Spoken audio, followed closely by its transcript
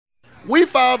We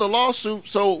filed a lawsuit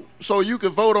so you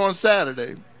could vote on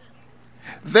Saturday.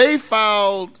 They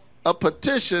filed a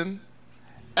petition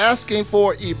asking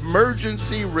for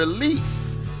emergency relief.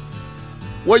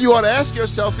 What you ought to ask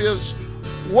yourself is,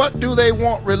 what do they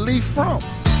want relief from?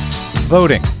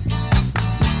 Voting.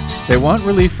 They want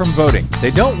relief from voting. They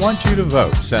don't want you to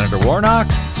vote. Senator Warnock,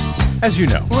 as you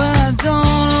know. Well, I don't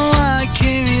know why I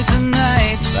came here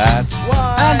tonight. That's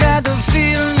why. I got the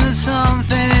feeling that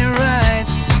something ain't right.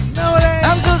 No, it ain't.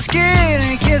 I'm so scared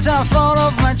in case I fall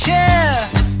off my chair.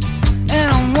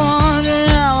 And I'm wondering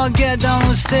how I'll get down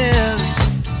the stairs.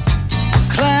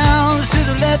 Clowns to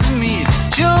the left of me,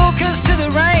 jokers to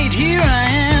the right. Here I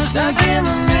am, stuck in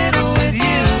the middle with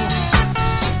you.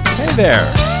 Hey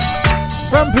there.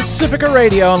 From Pacifica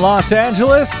Radio in Los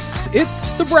Angeles, it's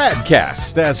the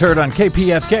BradCast, as heard on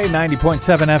KPFK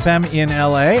 90.7 FM in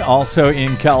LA, also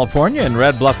in California, in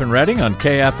Red Bluff and Redding on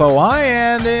KFOI,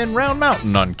 and in Round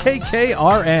Mountain on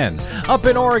KKRN, up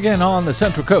in Oregon on the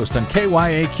Central Coast on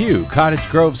KYAQ, Cottage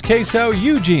Grove's KSO,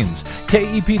 Eugene's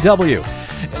KEPW,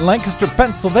 Lancaster,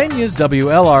 Pennsylvania's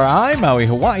WLRI, Maui,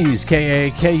 Hawaii's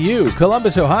KAKU,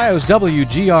 Columbus, Ohio's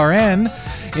WGRN,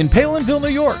 in Palinville, New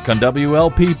York on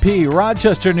WLPP,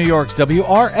 Rochester, New York's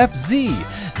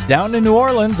WRFZ, down in New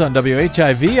Orleans on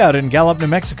WHIV, out in Gallup, New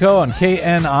Mexico on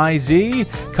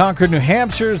KNIZ, Concord, New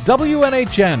Hampshire's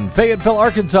WNHN, Fayetteville,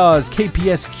 Arkansas's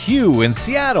KPSQ, in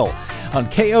Seattle on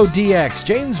KODX,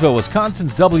 Janesville,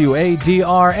 Wisconsin's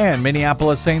WADRN,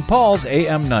 Minneapolis, St. Paul's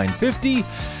AM 950,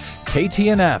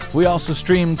 KTNF. We also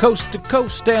stream coast to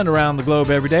coast and around the globe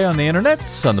every day on the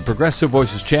internets, on the Progressive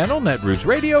Voices channel, Netroots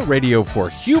Radio, Radio for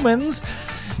Humans,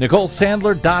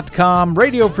 NicoleSandler.com,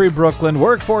 Radio Free Brooklyn,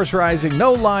 Workforce Rising,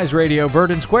 No Lies Radio,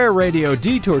 Verdant Square Radio,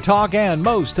 Detour Talk, and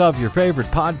most of your favorite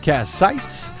podcast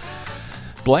sites.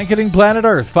 Blanketing Planet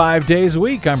Earth 5 days a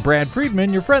week. I'm Brad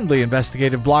Friedman, your friendly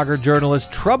investigative blogger, journalist,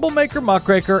 troublemaker,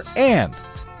 muckraker, and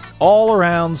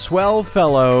all-around swell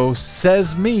fellow,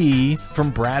 says me,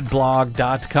 from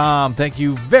bradblog.com. Thank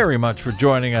you very much for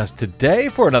joining us today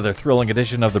for another thrilling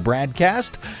edition of the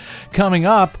BradCast. Coming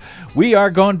up, we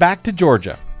are going back to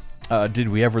Georgia. Did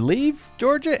we ever leave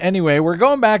Georgia? Anyway, we're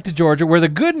going back to Georgia, where the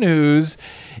good news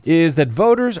is that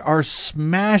voters are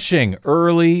smashing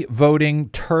early voting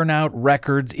turnout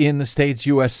records in the state's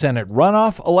U.S. Senate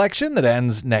runoff election that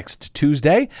ends next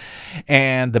Tuesday.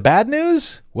 And the bad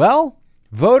news? Well,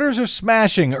 voters are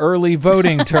smashing early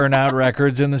voting turnout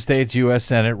records in the state's U.S.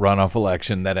 Senate runoff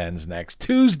election that ends next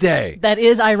Tuesday. That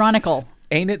is ironical.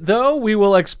 Ain't it, though? We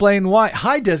will explain why.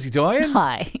 Hi, Desi Doyen.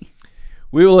 Hi.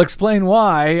 We will explain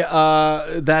why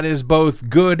that is both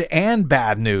good and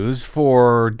bad news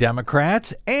for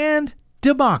Democrats and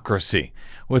democracy,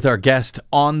 with our guest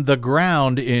on the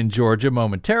ground in Georgia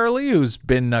momentarily, who's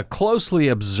been closely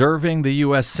observing the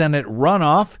U.S. Senate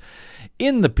runoff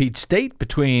in the Peach State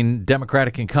between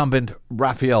Democratic incumbent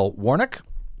Raphael Warnock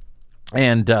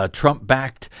and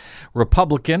Trump-backed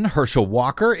Republican Herschel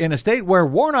Walker, in a state where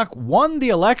Warnock won the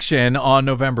election on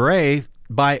November 8th,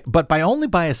 but only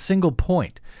by a single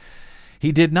point.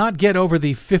 He did not get over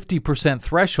the 50%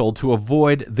 threshold to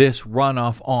avoid this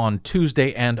runoff on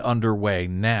Tuesday and underway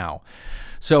now.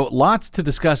 So lots to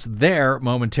discuss there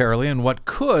momentarily, and what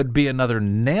could be another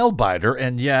nail-biter,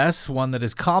 and yes, one that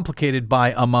is complicated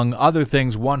by, among other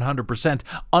things, 100%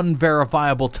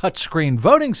 unverifiable touchscreen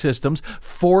voting systems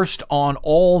forced on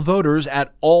all voters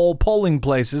at all polling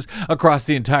places across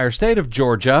the entire state of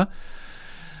Georgia.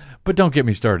 But don't get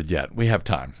me started yet. We have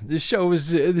time. The show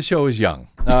is young.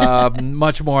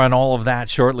 Much more on all of that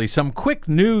shortly. Some quick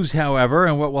news, however,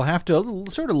 and what will have to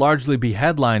sort of largely be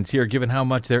headlines here, given how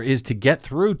much there is to get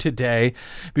through today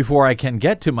before I can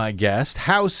get to my guest.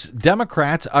 House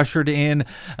Democrats ushered in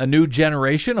a new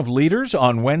generation of leaders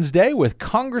on Wednesday, with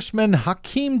Congressman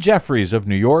Hakeem Jeffries of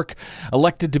New York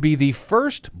elected to be the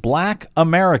first Black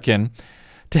American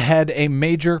to head a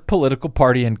major political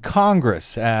party in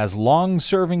Congress, as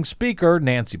long-serving Speaker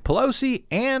Nancy Pelosi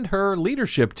and her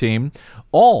leadership team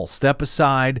all step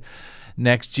aside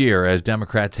next year as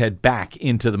Democrats head back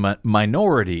into the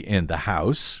minority in the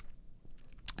House.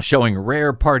 Showing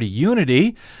rare party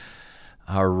unity,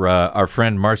 our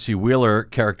friend Marcy Wheeler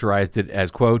characterized it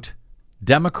as, quote,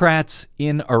 Democrats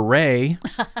in array.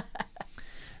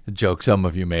 A joke some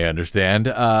of you may understand.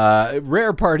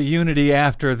 Rare party unity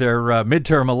after their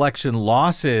midterm election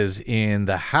losses in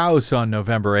the House on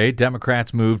November 8.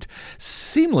 Democrats moved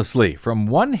seamlessly from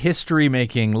one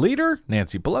history-making leader,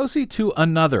 Nancy Pelosi, to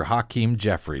another, Hakeem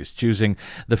Jeffries, choosing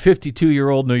the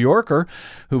 52-year-old New Yorker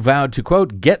who vowed to,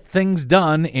 quote, get things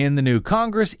done in the new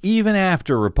Congress even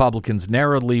after Republicans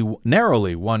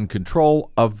narrowly won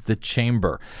control of the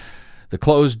chamber. The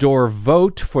closed-door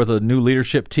vote for the new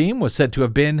leadership team was said to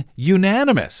have been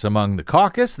unanimous among the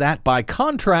caucus. That, by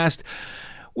contrast,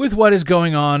 with what is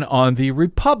going on the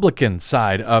Republican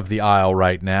side of the aisle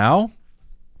right now.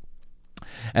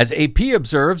 As AP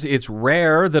observes, it's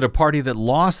rare that a party that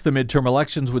lost the midterm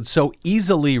elections would so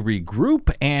easily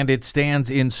regroup, and it stands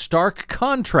in stark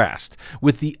contrast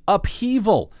with the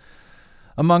upheaval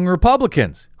among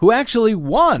Republicans, who actually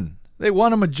won. They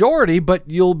won a majority, but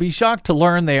you'll be shocked to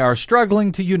learn they are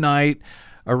struggling to unite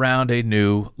around a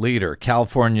new leader.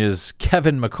 California's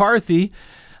Kevin McCarthy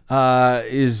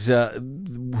is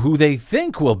who they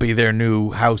think will be their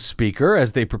new House Speaker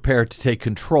as they prepare to take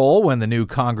control when the new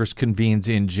Congress convenes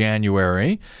in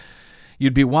January.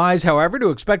 You'd be wise, however,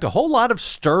 to expect a whole lot of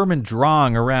sturm and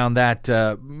drang around that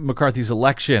McCarthy's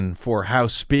election for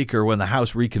House Speaker when the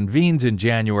House reconvenes in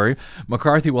January.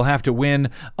 McCarthy will have to win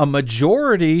a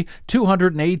majority,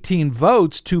 218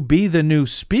 votes, to be the new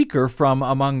Speaker from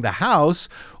among the House,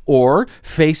 or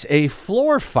face a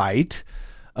floor fight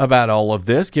about all of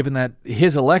this, given that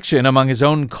his election among his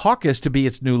own caucus to be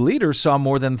its new leader saw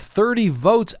more than 30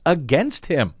 votes against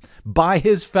him by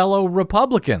his fellow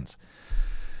Republicans.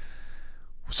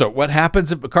 So what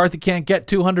happens if McCarthy can't get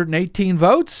 218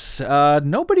 votes?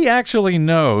 Nobody actually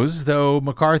knows, though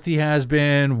McCarthy has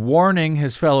been warning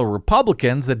his fellow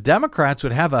Republicans that Democrats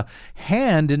would have a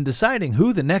hand in deciding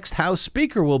who the next House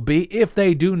Speaker will be if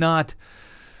they do not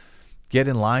get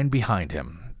in line behind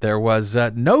him. There was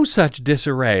no such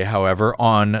disarray, however,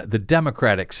 on the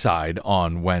Democratic side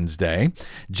on Wednesday.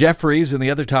 Jeffries and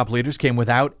the other top leaders came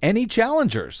without any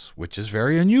challengers, which is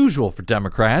very unusual for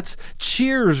Democrats.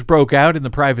 Cheers broke out in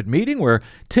the private meeting where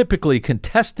typically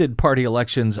contested party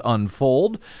elections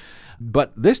unfold,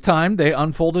 but this time they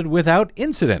unfolded without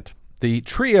incident. The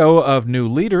trio of new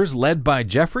leaders led by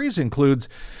Jeffries includes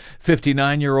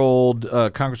 59-year-old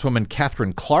Congresswoman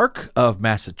Catherine Clark of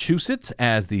Massachusetts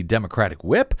as the Democratic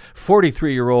whip,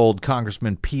 43-year-old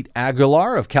Congressman Pete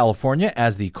Aguilar of California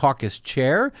as the caucus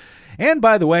chair, and,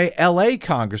 by the way, L.A.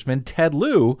 Congressman Ted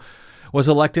Lieu was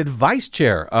elected vice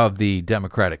chair of the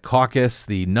Democratic caucus,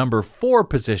 the number 4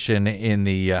 position in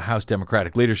the House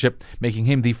Democratic leadership, making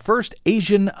him the first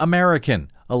Asian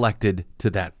American elected to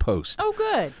that post. Oh,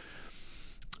 good.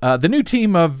 The new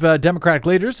team of Democratic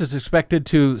leaders is expected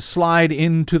to slide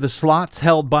into the slots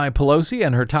held by Pelosi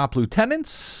and her top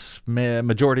lieutenants,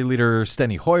 Majority Leader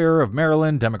Steny Hoyer of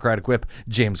Maryland, Democratic Whip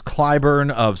James Clyburn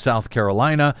of South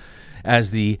Carolina, as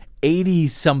the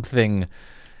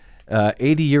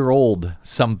 80-year-old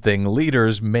something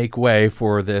leaders make way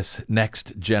for this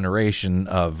next generation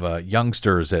of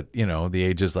youngsters at, the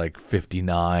ages like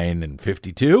 59 and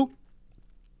 52.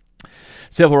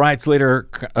 Civil rights leader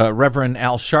Reverend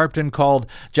Al Sharpton called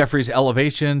Jeffries'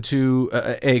 elevation to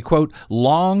a, quote,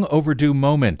 long overdue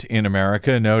moment in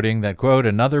America, noting that, quote,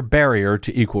 another barrier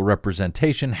to equal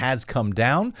representation has come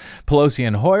down. Pelosi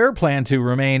and Hoyer plan to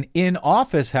remain in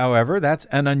office, however. That's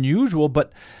an unusual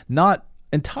but not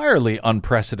entirely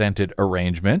unprecedented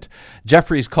arrangement.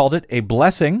 Jeffries called it a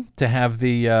blessing to have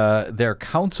their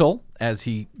counsel as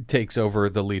he takes over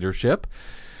the leadership.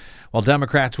 While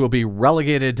Democrats will be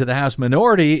relegated to the House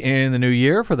minority in the new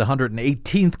year for the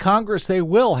 118th Congress, they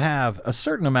will have a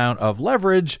certain amount of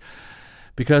leverage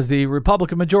because the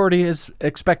Republican majority is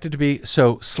expected to be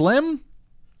so slim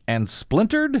and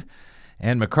splintered,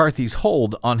 and McCarthy's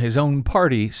hold on his own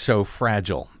party so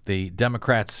fragile. The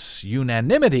Democrats'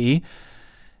 unanimity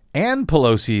and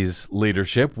Pelosi's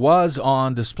leadership was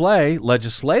on display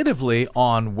legislatively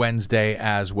on Wednesday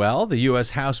as well. The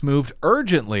U.S. House moved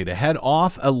urgently to head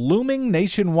off a looming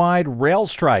nationwide rail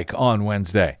strike on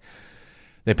Wednesday.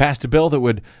 They passed a bill that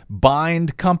would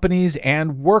bind companies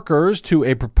and workers to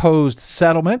a proposed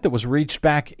settlement that was reached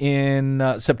back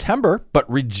in September, but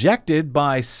rejected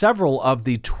by several of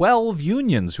the 12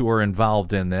 unions who are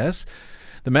involved in this.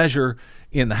 The measure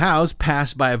in the House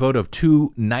passed by a vote of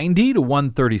 290 to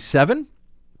 137.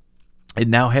 It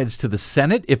now heads to the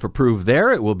Senate. If approved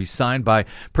there, it will be signed by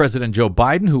President Joe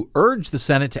Biden, who urged the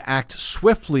Senate to act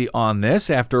swiftly on this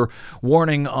after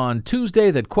warning on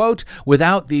Tuesday that, quote,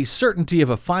 without the certainty of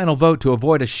a final vote to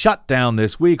avoid a shutdown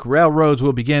this week, railroads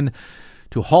will begin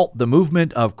to halt the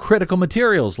movement of critical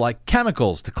materials like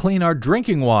chemicals to clean our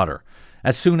drinking water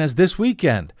as soon as this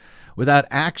weekend. Without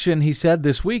action, he said,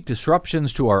 this week,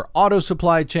 disruptions to our auto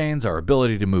supply chains, our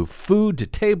ability to move food to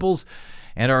tables,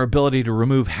 and our ability to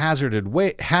remove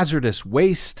hazardous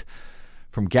waste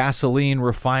from gasoline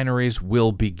refineries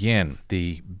will begin.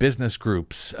 The business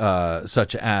groups,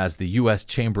 such as the U.S.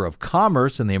 Chamber of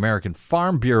Commerce and the American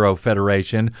Farm Bureau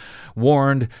Federation,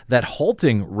 warned that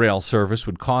halting rail service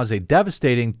would cause a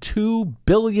devastating $2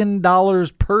 billion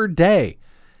per day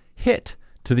hit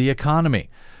to the economy.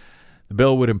 The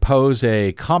bill would impose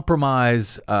a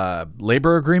compromise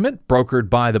labor agreement brokered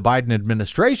by the Biden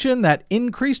administration that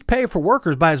increased pay for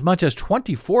workers by as much as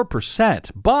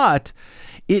 24%, but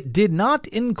it did not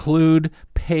include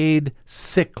paid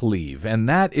sick leave, and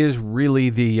that is really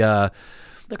the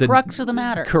crux of the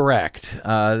matter. Correct.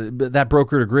 That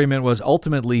brokered agreement was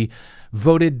ultimately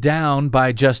voted down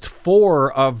by just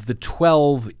 4 of the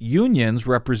 12 unions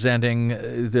representing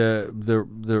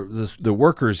the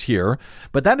workers here.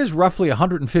 But that is roughly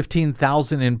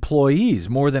 115,000 employees,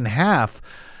 more than half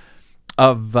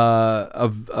of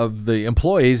the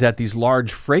employees at these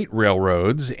large freight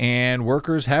railroads, and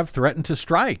workers have threatened to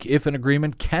strike if an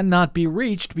agreement cannot be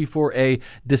reached before a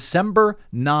December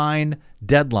 9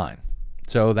 deadline.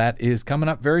 So that is coming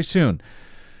up very soon.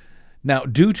 Now,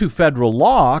 due to federal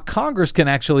law, Congress can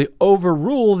actually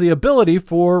overrule the ability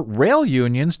for rail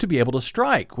unions to be able to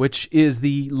strike, which is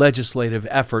the legislative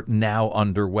effort now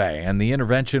underway. And the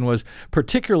intervention was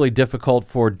particularly difficult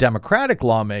for Democratic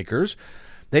lawmakers.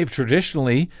 They've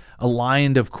traditionally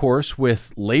aligned, of course,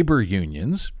 with labor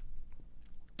unions.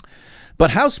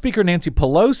 But House Speaker Nancy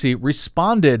Pelosi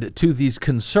responded to these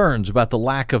concerns about the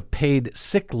lack of paid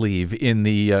sick leave in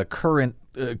the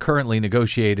currently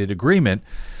negotiated agreement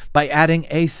by adding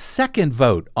a second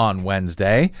vote on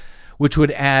Wednesday, which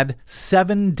would add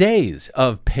 7 days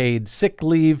of paid sick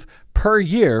leave per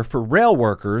year for rail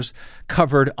workers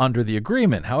covered under the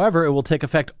agreement. However, it will take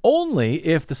effect only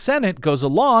if the Senate goes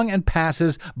along and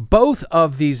passes both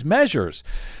of these measures.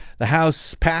 The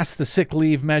House passed the sick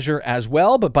leave measure as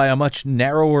well, but by a much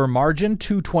narrower margin,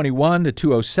 221 to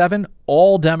 207.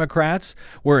 All Democrats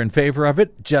were in favor of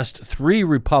it. Just 3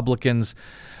 Republicans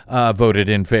voted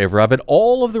in favor of it.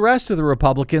 All of the rest of the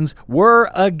Republicans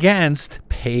were against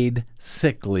paid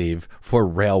sick leave for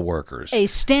rail workers. A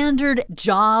standard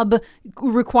job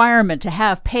requirement to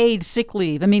have paid sick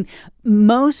leave. I mean,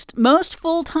 most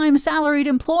full-time salaried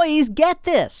employees get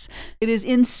this. It is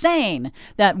insane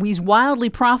that these wildly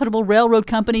profitable railroad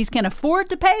companies can afford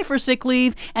to pay for sick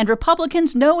leave, and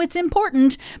Republicans know it's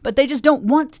important, but they just don't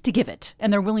want to give it,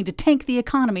 and they're willing to tank the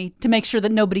economy to make sure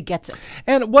that nobody gets it.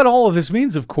 And what all of this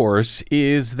means, of course,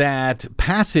 is that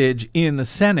passage in the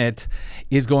Senate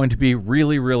is going to be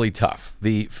really, really tough.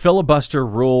 The filibuster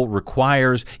rule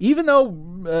requires, even though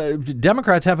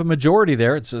Democrats have a majority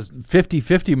there, it's a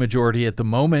 50-50 majority at the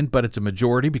moment, but it's a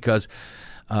majority because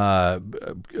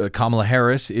Kamala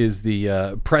Harris is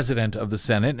the president of the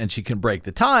Senate and she can break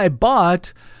the tie,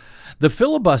 but the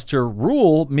filibuster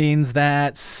rule means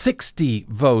that 60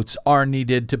 votes are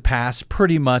needed to pass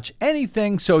pretty much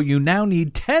anything, so you now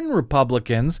need 10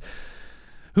 Republicans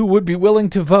who would be willing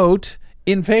to vote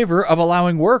in favor of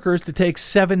allowing workers to take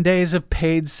 7 days of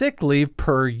paid sick leave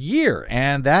per year.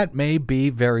 And that may be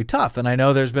very tough. And I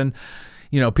know there's been,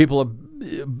 people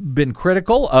have been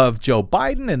critical of Joe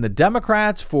Biden and the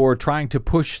Democrats for trying to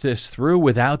push this through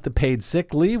without the paid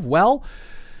sick leave. Well,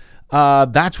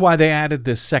 that's why they added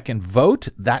this second vote.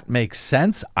 That makes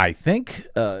sense, I think.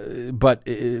 But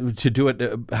to do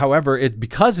it, however,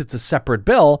 because it's a separate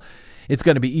bill, it's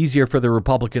going to be easier for the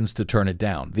Republicans to turn it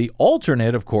down. The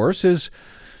alternate, of course, is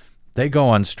they go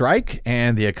on strike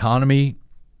and the economy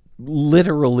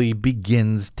literally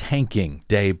begins tanking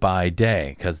day by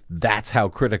day, because that's how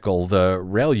critical the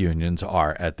rail unions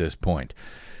are at this point.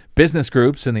 Business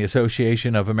groups and the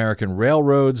Association of American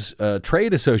Railroads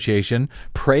Trade Association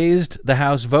praised the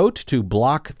House vote to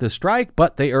block the strike,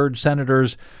 but they urged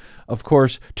senators, of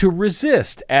course, to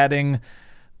resist adding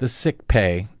the sick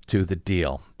pay to the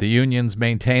deal. The unions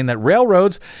maintain that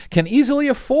railroads can easily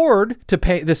afford to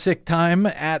pay the sick time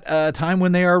at a time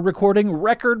when they are recording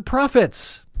record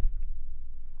profits.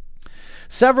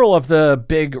 Several of the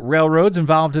big railroads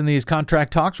involved in these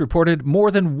contract talks reported more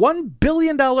than $1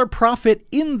 billion profit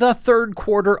in the third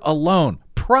quarter alone.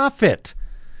 Profit.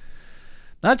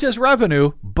 Not just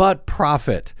revenue, but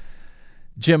profit.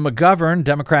 Jim McGovern,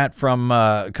 Democrat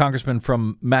congressman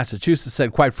from Massachusetts,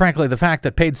 said, quite frankly, the fact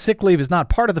that paid sick leave is not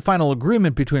part of the final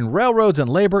agreement between railroads and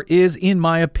labor is, in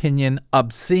my opinion,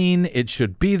 obscene. It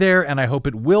should be there, and I hope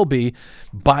it will be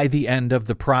by the end of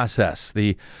the process.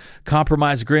 The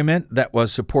compromise agreement that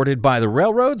was supported by the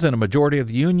railroads and a majority of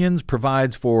the unions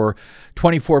provides for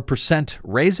 24%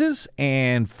 raises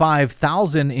and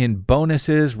 $5,000 in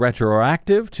bonuses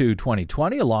retroactive to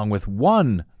 2020, along with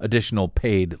 1 additional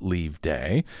paid leave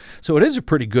day. So it is a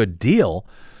pretty good deal,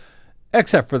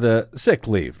 except for the sick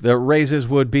leave. The raises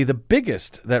would be the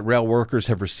biggest that rail workers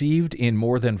have received in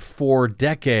more than 4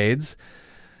 decades.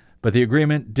 But the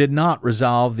agreement did not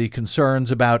resolve the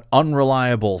concerns about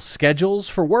unreliable schedules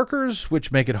for workers,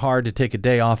 which make it hard to take a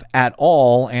day off at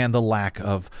all, and the lack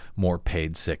of more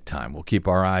paid sick time. We'll keep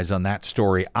our eyes on that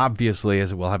story, obviously,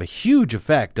 as it will have a huge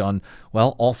effect on,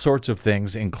 well, all sorts of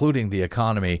things, including the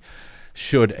economy,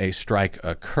 should a strike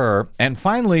occur. And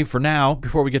finally, for now,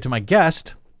 before we get to my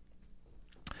guest,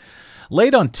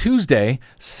 late on Tuesday,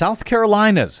 South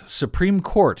Carolina's Supreme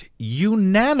Court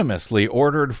unanimously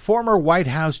ordered former White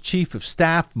House Chief of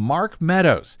Staff Mark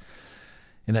Meadows,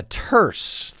 in a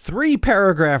terse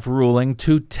 3-paragraph ruling,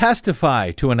 to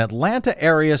testify to an Atlanta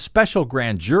area special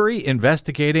grand jury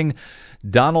investigating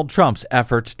Donald Trump's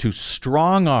effort to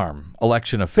strong-arm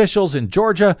election officials in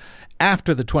Georgia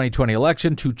after the 2020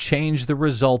 election to change the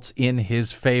results in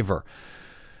his favor.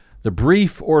 The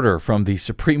brief order from the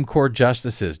Supreme Court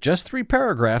justices, just 3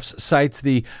 paragraphs, cites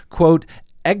the, quote,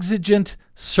 exigent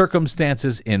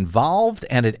circumstances involved,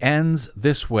 and it ends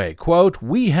this way, quote,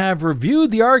 "We have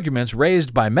reviewed the arguments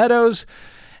raised by Meadows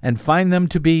and find them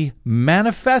to be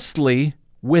manifestly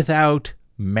without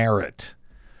merit."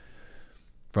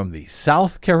 From the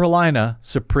South Carolina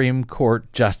Supreme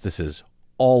Court justices,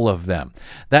 all of them.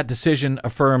 That decision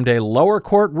affirmed a lower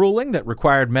court ruling that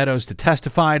required Meadows to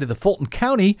testify to the Fulton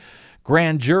County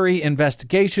grand jury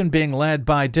investigation being led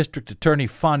by District Attorney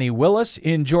Fani Willis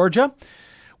in Georgia.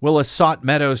 Willis sought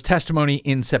Meadows' testimony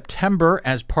in September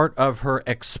as part of her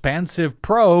expansive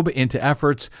probe into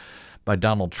efforts by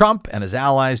Donald Trump and his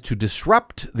allies to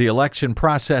disrupt the election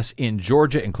process in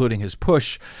Georgia, including his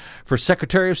push for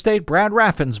Secretary of State Brad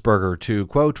Raffensperger to,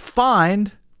 quote,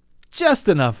 find just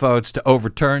enough votes to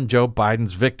overturn Joe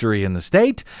Biden's victory in the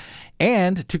state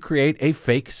and to create a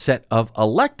fake set of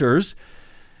electors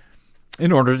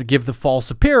in order to give the false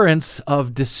appearance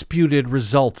of disputed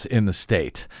results in the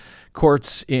state.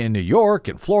 Courts in New York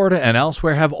and Florida and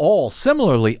elsewhere have all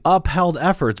similarly upheld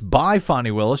efforts by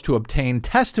Fani Willis to obtain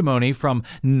testimony from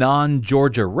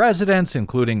non-Georgia residents,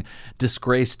 including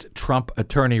disgraced Trump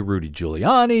attorney Rudy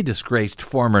Giuliani, disgraced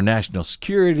former National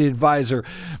Security Advisor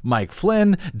Mike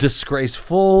Flynn,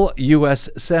 disgraceful U.S.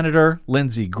 Senator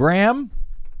Lindsey Graham.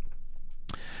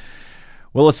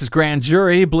 Willis's grand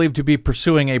jury, believed to be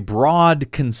pursuing a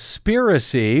broad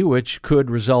conspiracy, which could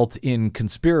result in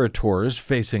conspirators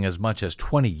facing as much as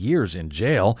 20 years in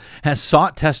jail, has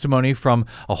sought testimony from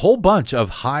a whole bunch of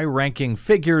high-ranking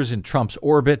figures in Trump's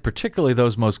orbit, particularly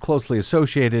those most closely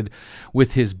associated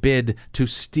with his bid to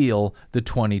steal the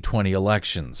 2020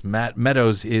 elections.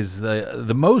 Meadows is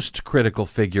the most critical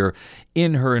figure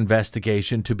in her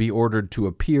investigation to be ordered to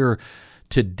appear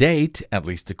to date, at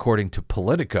least according to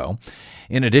Politico.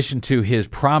 In addition to his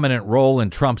prominent role in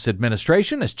Trump's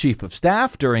administration as chief of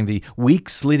staff during the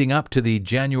weeks leading up to the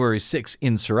January 6th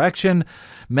insurrection,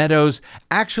 Meadows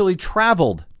actually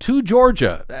traveled to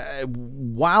Georgia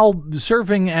while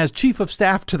serving as chief of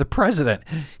staff to the president.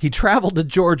 He traveled to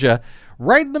Georgia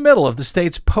right in the middle of the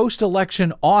state's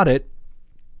post-election audit,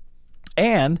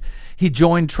 and he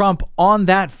joined Trump on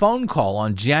that phone call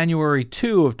on January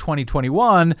 2 of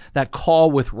 2021, that call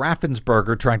with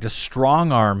Raffensperger trying to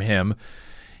strong-arm him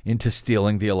into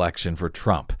stealing the election for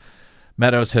Trump.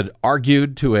 Meadows had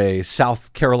argued to a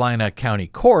South Carolina county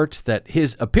court that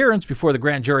his appearance before the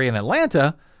grand jury in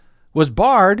Atlanta was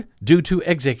barred due to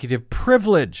executive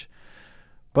privilege.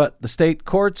 But the state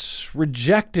courts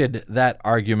rejected that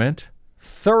argument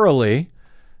thoroughly,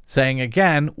 saying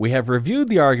again, "We have reviewed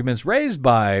the arguments raised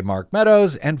by Mark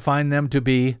Meadows and find them to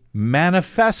be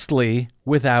manifestly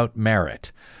without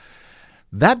merit."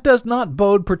 That does not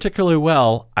bode particularly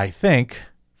well, I think,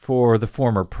 for the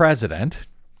former president.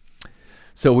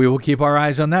 So we will keep our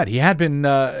eyes on that. He had been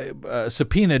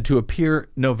subpoenaed to appear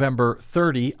November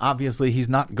 30. Obviously, he's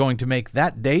not going to make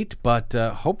that date, but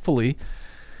hopefully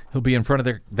he'll be in front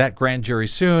of that grand jury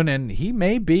soon, and he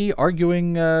may be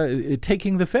arguing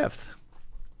taking the fifth,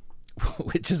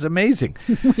 which is amazing.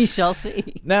 We shall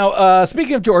see. Now,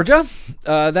 speaking of Georgia,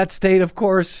 that state, of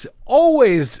course,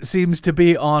 always seems to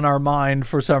be on our mind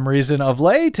for some reason of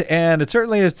late, and it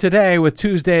certainly is today with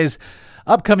Tuesday's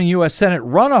upcoming U.S. Senate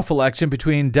runoff election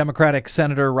between Democratic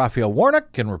Senator Raphael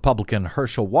Warnock and Republican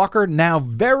Herschel Walker now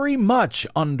very much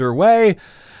underway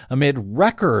amid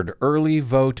record early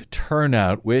vote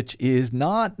turnout, which is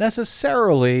not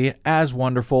necessarily as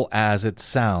wonderful as it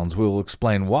sounds. We will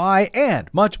explain why and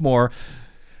much more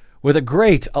with a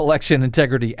great election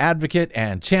integrity advocate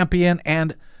and champion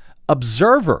and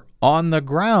observer on the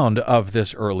ground of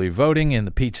this early voting in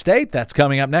the Peach State. That's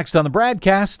coming up next on the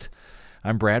BradCast.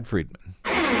 I'm Brad Friedman.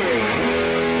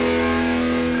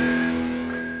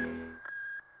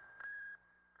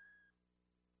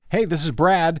 Hey, this is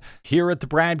Brad. Here at the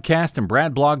BradCast and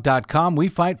BradBlog.com, we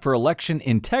fight for election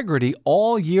integrity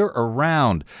all year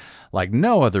around, like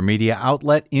no other media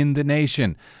outlet in the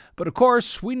nation. But of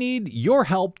course, we need your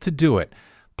help to do it.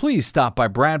 Please stop by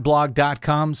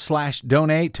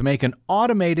BradBlog.com/donate to make an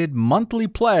automated monthly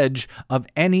pledge of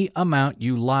any amount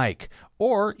you like,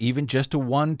 or even just a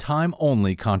one-time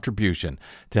only contribution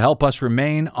to help us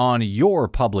remain on your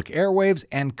public airwaves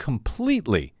and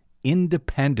completely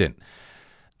independent.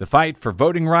 The fight for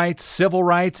voting rights, civil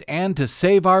rights, and to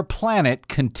save our planet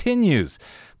continues.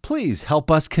 Please help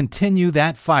us continue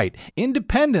that fight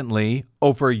independently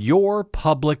over your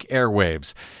public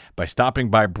airwaves by stopping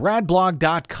by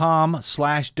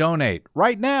bradblog.com/donate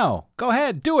right now. Go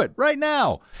ahead, do it right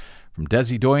now. From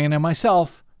Desi Doyen and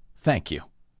myself, thank you.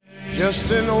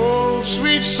 Just an old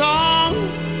sweet song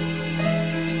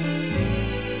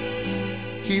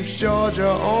keeps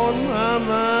Georgia on my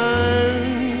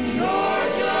mind.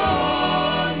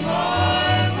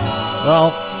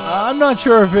 Well, I'm not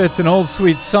sure if it's an old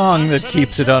sweet song that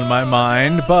keeps it on my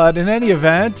mind, but in any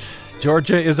event,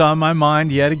 Georgia is on my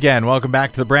mind yet again. Welcome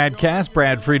back to the BradCast.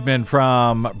 Brad Friedman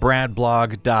from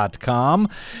BradBlog.com.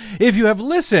 If you have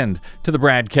listened to the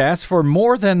BradCast for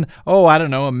more than,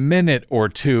 a minute or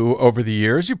two over the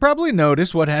years, you probably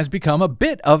noticed what has become a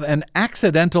bit of an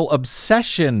accidental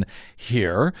obsession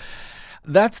here.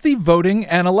 That's the voting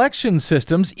and election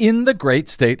systems in the great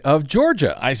state of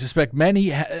Georgia. I suspect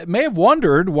many may have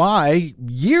wondered why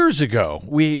years ago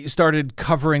we started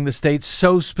covering the state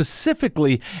so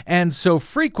specifically and so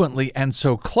frequently and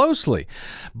so closely.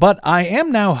 But I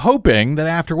am now hoping that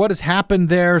after what has happened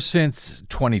there since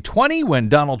 2020, when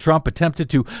Donald Trump attempted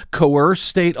to coerce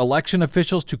state election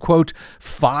officials to, quote,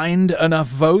 find enough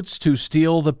votes to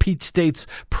steal the Peach State's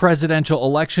presidential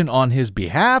election on his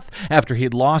behalf after he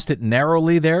had lost it narrowly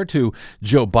there to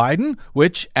Joe Biden,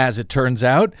 which, as it turns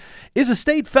out, is a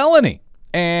state felony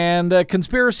and a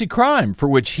conspiracy crime for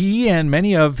which he and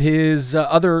many of his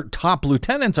other top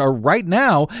lieutenants are right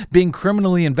now being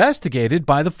criminally investigated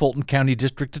by the Fulton County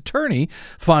District Attorney,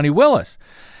 Fani Willis.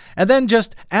 And then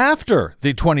just after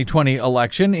the 2020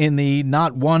 election, in the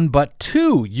not one but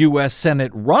two U.S.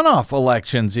 Senate runoff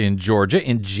elections in Georgia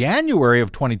in January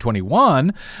of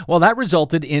 2021, well, that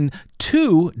resulted in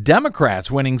two Democrats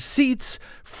winning seats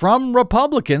from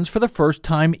Republicans for the first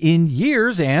time in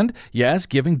years and, yes,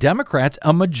 giving Democrats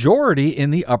a majority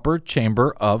in the upper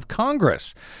chamber of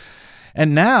Congress.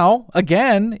 And now,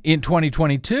 again, in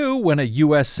 2022, when a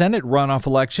U.S. Senate runoff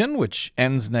election, which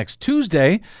ends next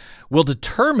Tuesday, will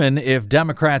determine if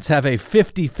Democrats have a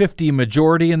 50-50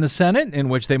 majority in the Senate, in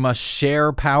which they must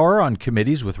share power on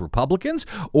committees with Republicans,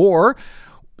 or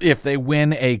if they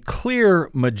win a clear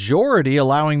majority,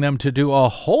 allowing them to do a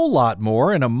whole lot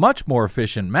more in a much more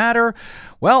efficient manner.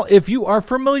 Well, if you are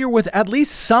familiar with at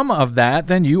least some of that,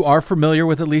 then you are familiar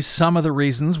with at least some of the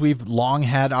reasons we've long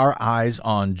had our eyes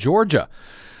on Georgia,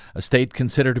 a state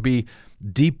considered to be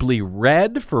deeply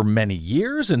red for many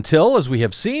years until, as we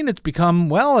have seen, it's become,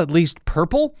 well, at least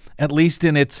purple, at least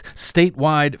in its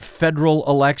statewide federal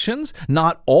elections.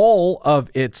 Not all of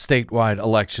its statewide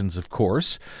elections, of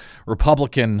course.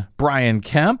 Republican Brian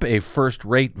Kemp, a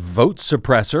first-rate vote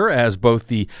suppressor as both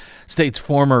the state's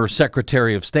former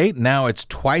Secretary of State, now its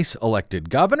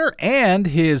twice-elected governor, and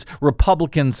his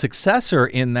Republican successor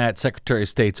in that Secretary of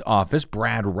State's office,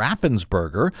 Brad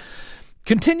Raffensperger,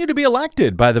 continue to be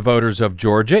elected by the voters of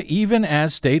Georgia, even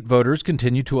as state voters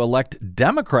continue to elect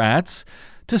Democrats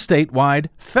to statewide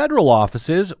federal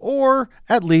offices, or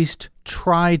at least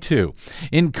try to.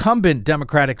 Incumbent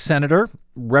Democratic Senator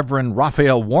Reverend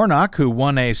Raphael Warnock, who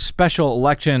won a special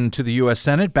election to the U.S.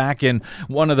 Senate back in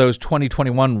one of those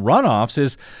 2021 runoffs,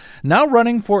 is now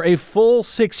running for a full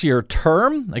 6-year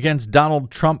term against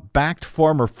Donald Trump-backed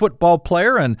former football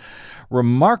player and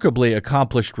remarkably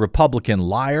accomplished Republican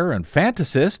liar and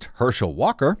fantasist Herschel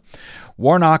Walker.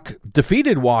 Warnock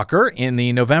defeated Walker in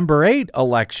the November 8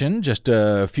 election just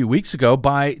a few weeks ago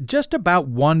by just about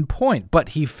 1 point, but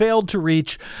he failed to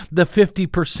reach the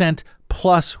 50%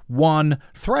 plus one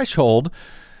threshold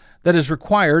that is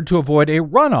required to avoid a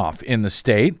runoff in the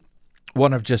state.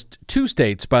 One of just two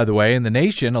states, by the way, in the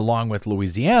nation, along with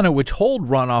Louisiana, which hold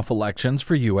runoff elections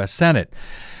for U.S. Senate.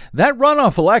 That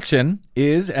runoff election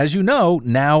is, as you know,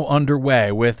 now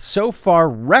underway, with so far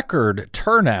record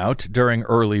turnout during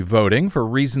early voting for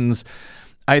reasons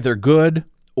either good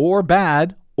or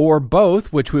bad, or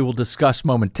both, which we will discuss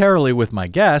momentarily with my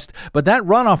guest. But that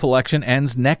runoff election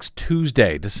ends next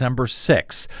Tuesday, December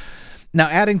 6th. Now,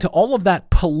 adding to all of that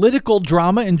political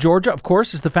drama in Georgia, of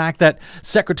course, is the fact that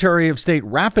Secretary of State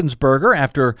Raffensperger,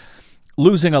 after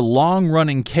losing a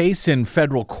long-running case in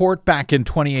federal court back in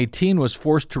 2018, was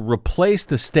forced to replace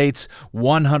the state's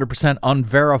 100%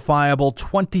 unverifiable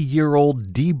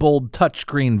 20-year-old Diebold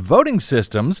touchscreen voting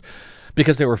systems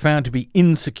because they were found to be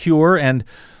insecure and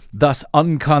thus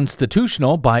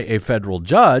unconstitutional by a federal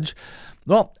judge.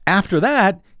 Well, after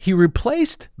that, he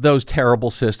replaced those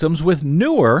terrible systems with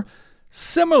newer,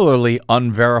 similarly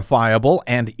unverifiable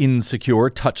and insecure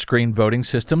touchscreen voting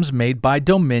systems made by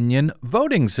Dominion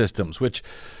Voting Systems, which,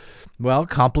 well,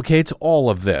 complicates all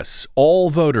of this. All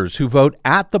voters who vote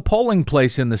at the polling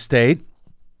place in the state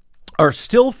are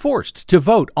still forced to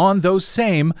vote on those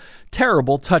same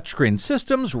terrible touchscreen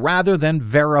systems rather than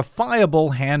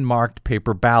verifiable hand-marked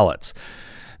paper ballots.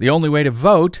 The only way to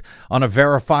vote on a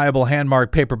verifiable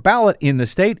hand-marked paper ballot in the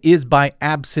state is by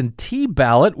absentee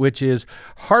ballot, which is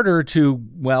harder to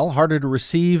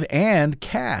receive and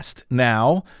cast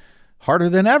now, harder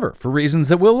than ever, for reasons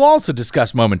that we'll also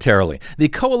discuss momentarily. The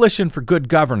Coalition for Good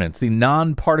Governance, the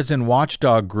nonpartisan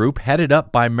watchdog group headed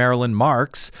up by Marilyn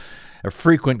Marks, a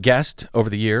frequent guest over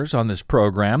the years on this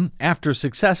program, after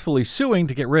successfully suing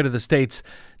to get rid of the state's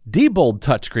Diebold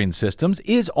touchscreen systems,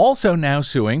 is also now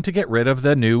suing to get rid of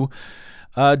the new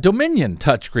Dominion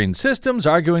touchscreen systems,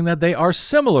 arguing that they are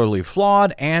similarly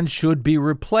flawed and should be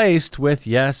replaced with,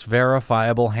 yes,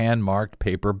 verifiable hand-marked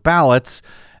paper ballots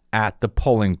at the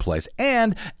polling place.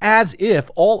 And as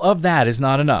if all of that is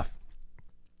not enough,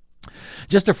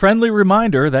 just a friendly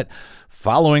reminder that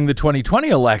following the 2020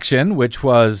 election, which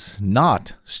was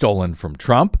not stolen from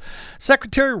Trump,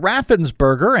 Secretary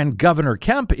Raffensperger and Governor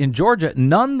Kemp in Georgia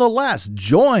nonetheless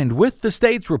joined with the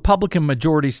state's Republican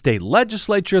majority state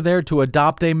legislature there to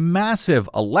adopt a massive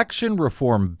election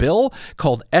reform bill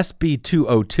called SB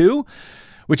 202,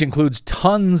 which includes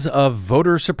tons of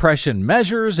voter suppression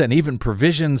measures and even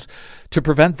provisions to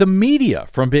prevent the media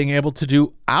from being able to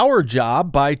do our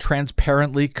job by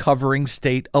transparently covering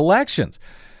state elections.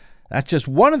 That's just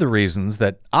one of the reasons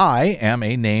that I am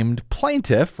a named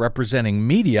plaintiff representing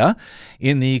media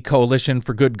in the Coalition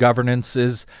for Good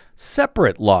Governance's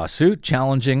separate lawsuit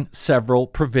challenging several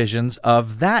provisions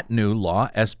of that new law,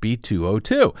 SB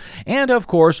 202. And of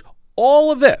course, all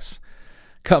of this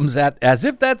comes at, as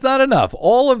if that's not enough,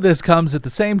 all of this comes at the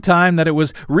same time that it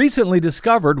was recently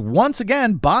discovered once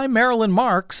again by Marilyn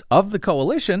Marks of the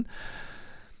Coalition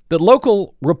that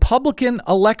local Republican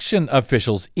election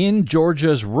officials in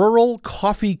Georgia's rural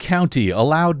Coffee County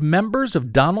allowed members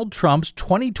of Donald Trump's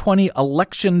 2020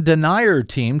 election denier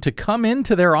team to come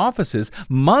into their offices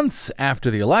months after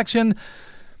the election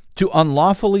to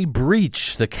unlawfully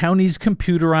breach the county's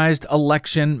computerized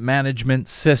election management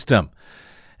system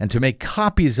and to make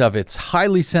copies of its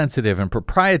highly sensitive and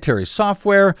proprietary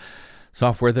software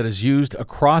that is used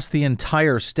across the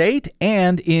entire state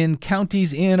and in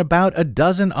counties in about a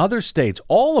dozen other states,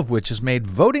 all of which has made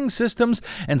voting systems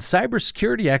and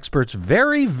cybersecurity experts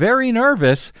very, very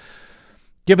nervous,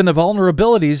 given the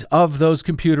vulnerabilities of those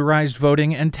computerized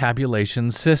voting and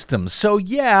tabulation systems. So,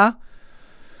 yeah,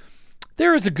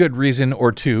 there is a good reason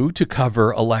or two to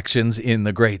cover elections in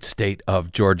the great state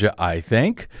of Georgia, I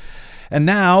think. And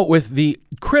now, with the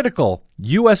critical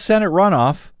U.S. Senate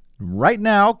runoff right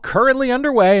now currently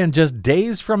underway and just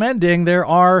days from ending, there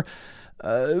are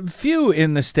few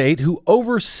in the state who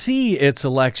oversee its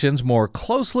elections more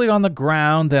closely on the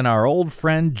ground than our old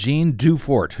friend Jeanne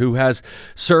Dufort, who has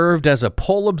served as a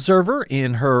poll observer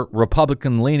in her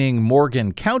Republican-leaning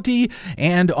Morgan County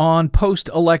and on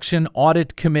post-election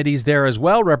audit committees there as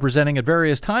well, representing at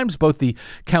various times both the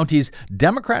county's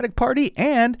Democratic Party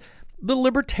and the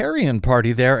Libertarian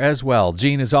Party there as well.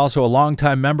 Jeanne is also a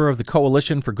longtime member of the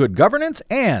Coalition for Good Governance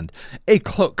and a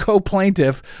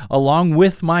co-plaintiff along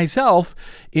with myself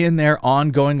in their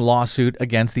ongoing lawsuit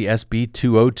against the SB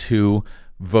 202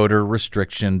 voter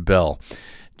restriction bill.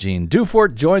 Jeanne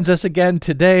Dufort joins us again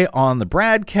today on the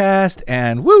BradCast,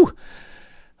 and woo!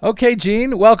 Okay,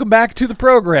 Jeanne, welcome back to the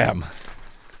program.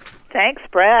 Thanks,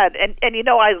 Brad. And you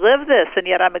know, I live this, and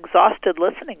yet I'm exhausted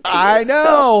listening to you. I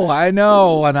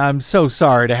know, and I'm so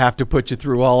sorry to have to put you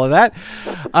through all of that.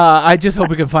 I just hope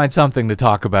we can find something to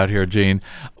talk about here, Jeanne.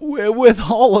 With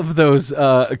all of those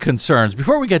concerns,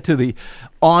 before we get to the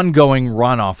ongoing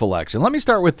runoff election, let me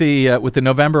start with the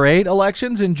November 8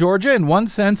 elections in Georgia. In one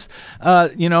sense,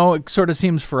 it sort of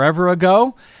seems forever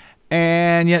ago.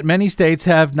 And yet many states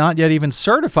have not yet even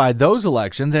certified those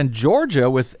elections. And Georgia,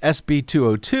 with SB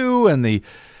 202 and the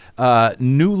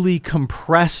newly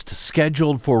compressed,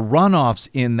 scheduled for runoffs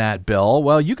in that bill.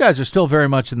 Well, you guys are still very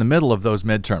much in the middle of those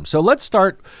midterms. So let's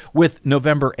start with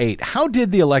November 8th. How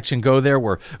did the election go there?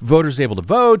 Were voters able to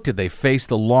vote? Did they face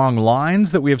the long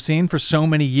lines that we have seen for so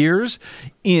many years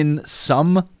in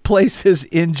some places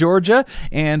in Georgia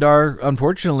and are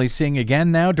unfortunately seeing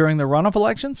again now during the runoff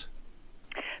elections?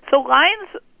 So lines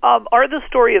are the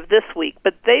story of this week,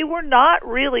 but they were not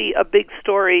really a big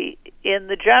story in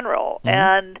the general.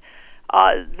 And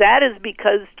that is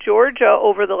because Georgia,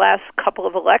 over the last couple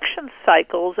of election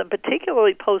cycles, and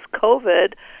particularly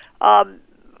post-COVID,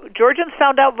 Georgians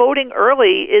found out voting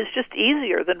early is just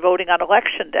easier than voting on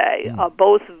Election Day,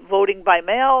 both voting by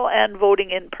mail and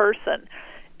voting in person.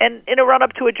 And in a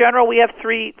run-up to a general, we have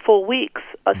 3 full weeks,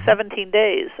 17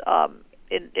 days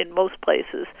in most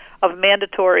places, of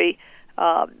mandatory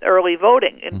early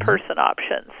voting in-person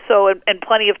options. So, and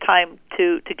plenty of time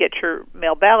to get your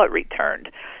mail ballot returned.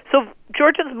 So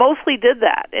Georgians mostly did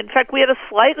that. In fact, we had a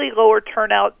slightly lower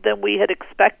turnout than we had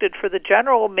expected for the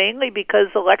general, mainly because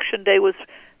Election Day was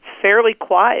fairly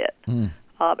quiet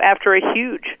after a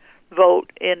huge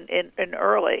vote in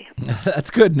early.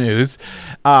 That's good news.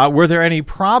 Were there any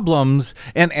problems?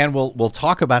 And we'll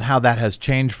talk about how that has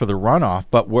changed for the runoff.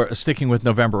 But we're sticking with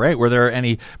November 8th. Were there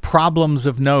any problems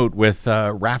of note with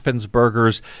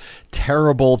Raffensperger's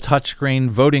terrible touchscreen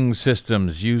voting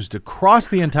systems used across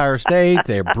the entire state?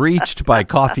 They're breached by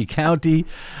Coffee County,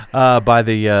 by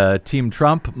the Team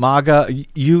Trump, MAGA.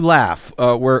 You laugh.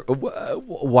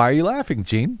 Why are you laughing,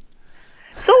 Jeanne?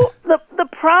 So the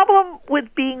problem with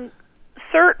being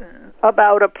certain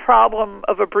about a problem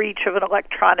of a breach of an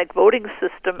electronic voting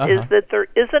system is that there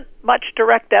isn't much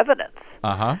direct evidence.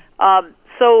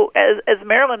 So as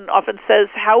Marilyn often says,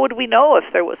 how would we know if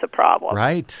there was a problem?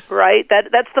 Right.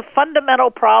 That's the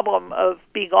fundamental problem of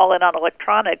being all in on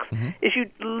electronics, is you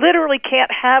literally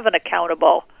can't have an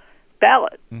accountable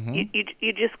ballot.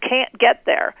 You just can't get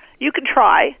there. You can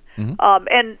try.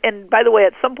 And by the way,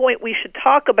 at some point we should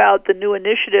talk about the new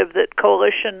initiative that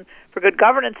Coalition for Good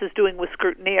Governance is doing with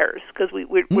scrutineers, because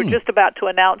we're just about to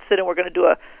announce it, and we're going to do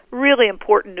a really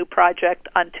important new project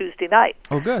on Tuesday night.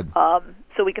 Oh, good.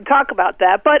 So we can talk about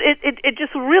that. But it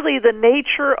just really, the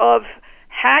nature of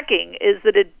hacking is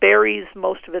that it buries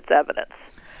most of its evidence.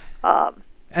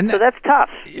 So that's tough.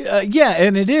 Yeah,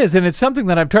 and it is. And it's something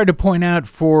that I've tried to point out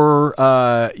for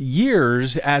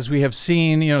years, as we have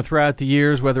seen, throughout the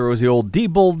years, whether it was the old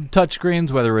Diebold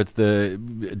touchscreens, whether it's the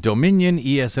Dominion,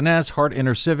 ES&S, Hart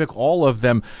InterCivic, all of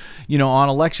them, on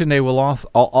Election Day we'll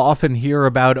often hear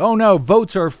about, oh no,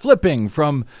 votes are flipping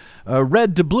from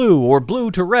red to blue or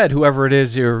blue to red, whoever it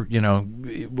is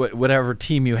whatever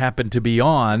team you happen to be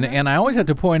on. And I always have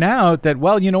to point out that,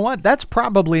 well, you know what? That's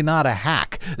probably not a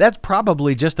hack. That's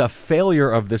probably just a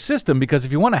failure of the system, because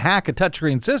if you want to hack a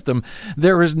touchscreen system,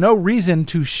 there is no reason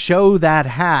to show that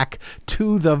hack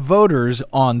to the voters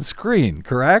on screen,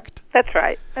 correct? That's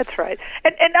right. And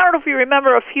I don't know if you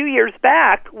remember, a few years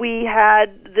back, we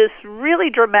had this really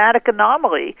dramatic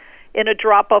anomaly in a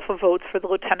drop-off of votes for the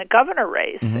lieutenant governor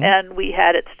race. And we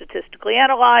had it statistically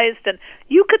analyzed, and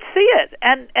you could see it.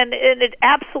 And it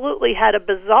absolutely had a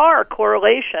bizarre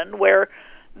correlation where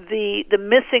the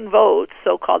missing votes,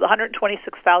 so-called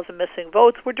 126,000 missing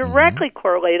votes, were directly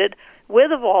correlated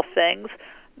with, of all things,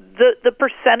 the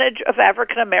percentage of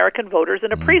African-American voters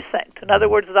in a precinct. In other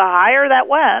words, the higher that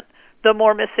went, the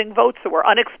more missing votes there were,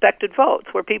 unexpected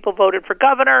votes, where people voted for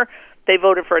governor, they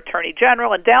voted for attorney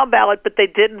general and down ballot, but they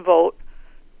didn't vote,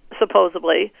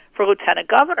 supposedly, for lieutenant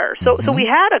governor. So we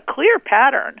had a clear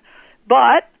pattern,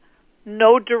 but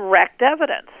no direct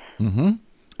evidence. And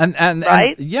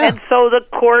right? Yeah. And so the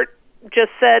court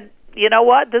just said, you know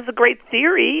what, this is a great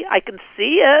theory, I can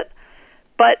see it,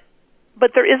 but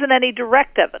there isn't any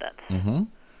direct evidence.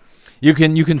 You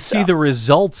can see the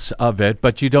results of it,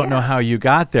 but you don't know how you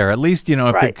got there. At least,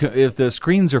 if the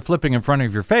screens are flipping in front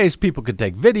of your face, people could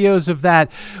take videos of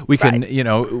that. We can,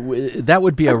 that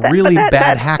would be a really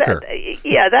bad hacker.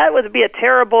 That would be a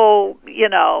terrible,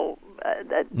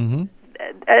 that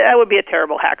would be a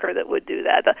terrible hacker that would do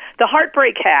that. The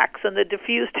heartbreak hacks and the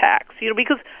diffused hacks,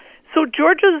 because so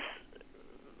Georgia's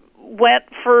went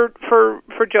for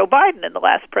Joe Biden in the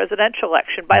last presidential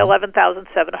election by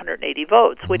 11,780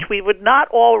 votes, which we would not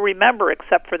all remember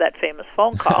except for that famous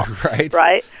phone call. Right?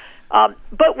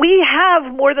 But we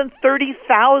have more than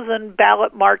 30,000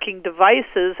 ballot marking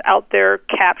devices out there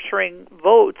capturing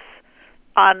votes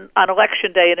on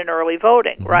Election Day and in early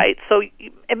voting, right? So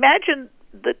imagine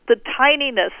the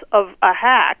tininess of a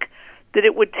hack that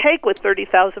it would take with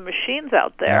 30,000 machines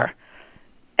out there.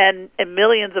 and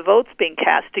millions of votes being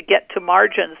cast to get to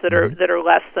margins that are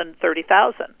less than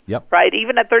 30,000. Yep. Right.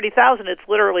 Even at 30,000, it's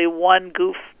literally one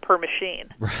goof per machine.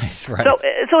 Right. So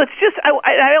it's just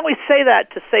I always say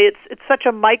that to say it's such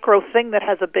a micro thing that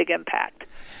has a big impact.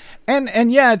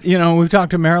 And yet, we've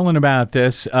talked to Marilyn about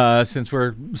this since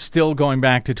we're still going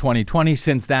back to 2020,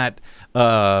 since that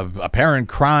apparent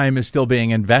crime is still being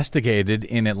investigated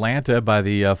in Atlanta by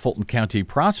the Fulton County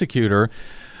prosecutor.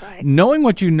 Right. Knowing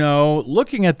what you know,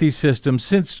 looking at these systems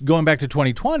since going back to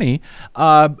 2020,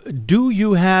 do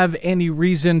you have any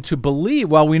reason to believe,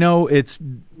 while we know it's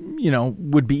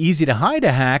would be easy to hide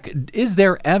a hack, is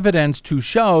there evidence to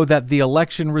show that the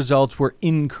election results were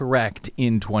incorrect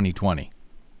in 2020?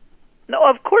 No,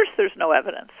 of course there's no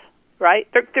evidence, right?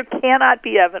 There cannot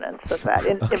be evidence of that,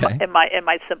 in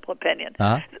my simple opinion.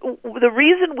 Uh-huh. The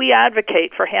reason we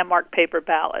advocate for hand-marked paper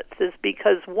ballots is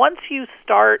because once you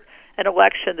start an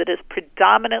election that is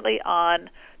predominantly on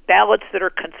ballots that are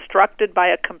constructed by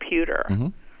a computer,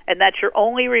 and that's your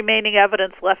only remaining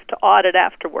evidence left to audit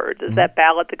afterwards is that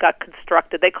ballot that got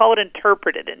constructed. They call it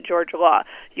interpreted in Georgia law.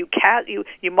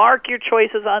 You mark your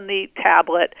choices on the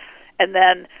tablet, and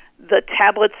then the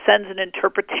tablet sends an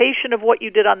interpretation of what you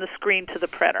did on the screen to the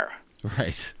printer.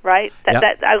 Right?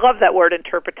 I love that word,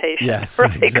 interpretation. Yes,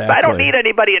 right? exactly. I don't need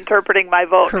anybody interpreting my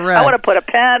vote. Correct. I want to put a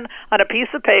pen on a piece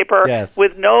of paper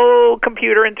with no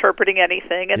computer interpreting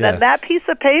anything, and then that piece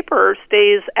of paper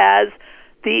stays as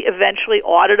the eventually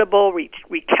auditable,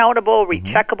 recountable,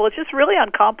 recheckable. It's just really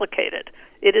uncomplicated.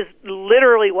 It is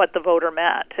literally what the voter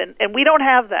meant, and we don't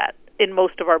have that in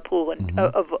most of our pool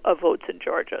of votes in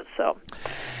Georgia. So.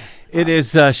 It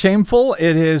is shameful.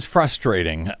 It is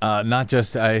frustrating, not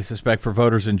just, I suspect, for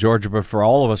voters in Georgia, but for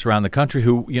all of us around the country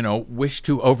who, wish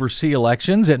to oversee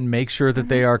elections and make sure that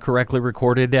they are correctly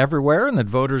recorded everywhere, and that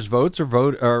voters' votes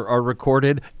are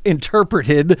recorded,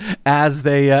 interpreted as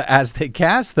they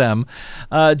cast them.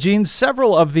 Jeanne,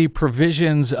 several of the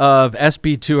provisions of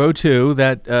SB 202,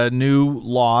 that new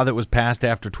law that was passed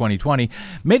after 2020,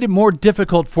 made it more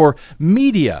difficult for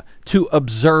media to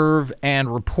observe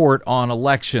and report on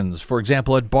elections. For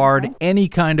example, it barred any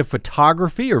kind of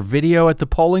photography or video at the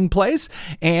polling place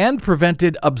and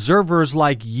prevented observers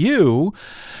like you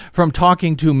from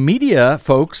talking to media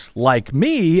folks like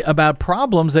me about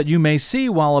problems that you may see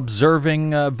while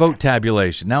observing vote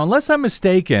tabulation. Now, unless I'm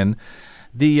mistaken,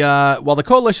 while the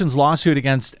coalition's lawsuit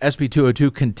against SB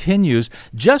 202 continues,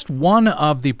 just one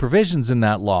of the provisions in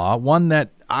that law, one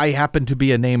that I happen to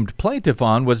be a named plaintiff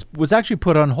on, was actually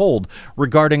put on hold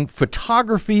regarding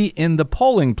photography in the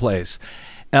polling place.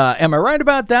 Am I right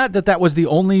about that? That was the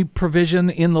only provision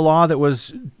in the law that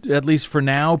was, at least for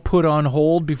now, put on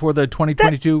hold before the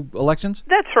 2022 elections?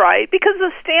 That's right, because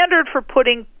the standard for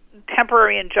putting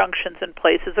temporary injunctions in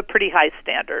place is a pretty high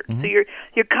standard. So you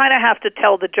kind of have to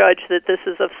tell the judge that this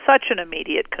is of such an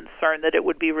immediate concern that it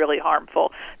would be really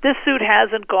harmful. This suit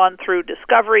hasn't gone through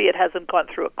discovery. It hasn't gone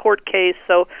through a court case.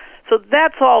 So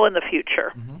that's all in the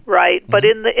future, right? But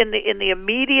in the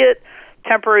immediate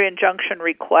temporary injunction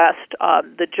request,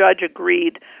 the judge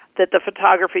agreed that the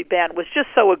photography ban was just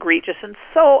so egregious and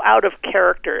so out of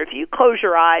character. If you close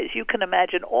your eyes, you can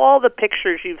imagine all the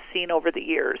pictures you've seen over the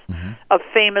years of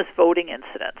famous voting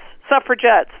incidents.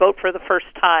 Suffragettes vote for the first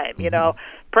time,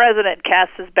 president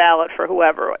casts his ballot for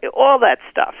whoever, all that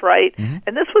stuff, right?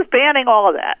 And this was banning all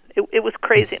of that. It was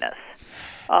craziness.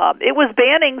 It was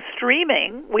banning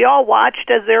streaming. We all watched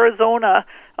as Arizona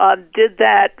did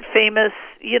that famous,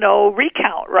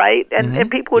 recount, right?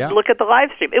 And people would look at the live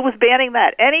stream. It was banning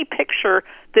that. Any picture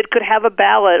that could have a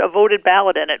voted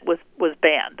ballot in it was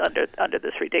banned under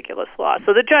this ridiculous law.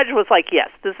 So the judge was like, yes,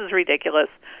 this is ridiculous.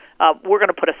 We're going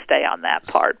to put a stay on that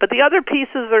part. But the other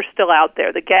pieces are still out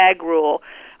there. The gag rule,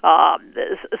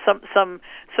 some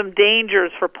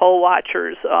dangers for poll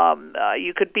watchers.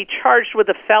 You could be charged with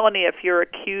a felony if you're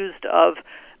accused of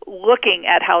looking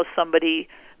at how somebody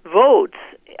votes.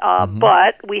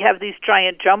 But we have these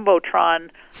giant jumbotron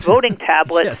voting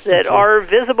tablets that are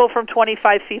visible from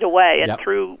 25 feet away and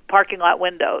through parking lot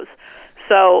windows.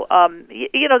 So,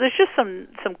 there's just some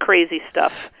crazy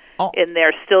stuff in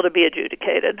there still to be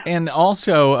adjudicated. And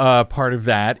also part of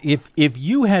that, if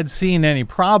you had seen any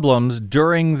problems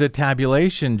during the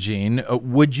tabulation, Jeanne,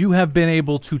 would you have been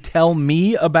able to tell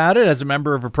me about it as a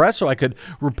member of a press so I could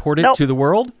report it to the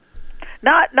world?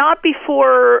 Not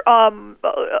before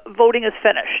voting is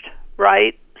finished,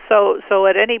 right? So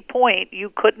at any point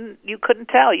you couldn't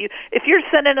tell. If you're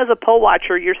sent in as a poll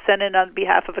watcher, you're sent in on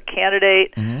behalf of a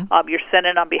candidate. You're sent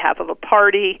in on behalf of a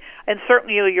party, and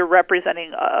certainly you're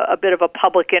representing a bit of a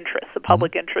public interest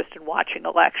in watching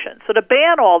elections. So to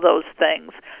ban all those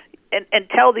things, and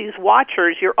tell these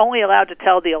watchers you're only allowed to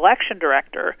tell the election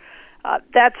director,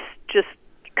 that's just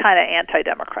kind of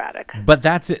anti-democratic. But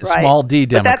that's right? small d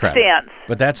Democratic. But that stands.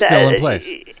 But that's still in place.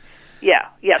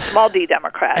 Yeah, small d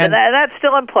Democrat. And that's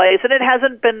still in place, and it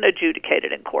hasn't been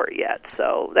adjudicated in court yet.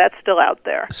 So that's still out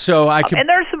there. So and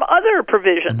there's some other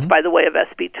provisions, by the way, of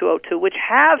SB 202, which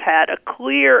have had a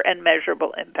clear and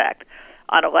measurable impact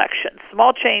on elections.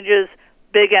 Small changes,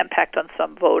 big impact on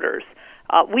some voters.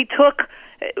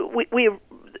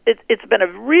 It's been a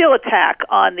real attack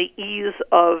on the ease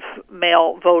of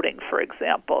mail voting, for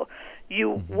example.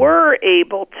 You were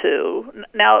able to,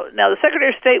 now the Secretary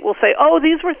of State will say, oh,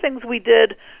 these were things we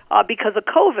did because of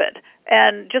COVID.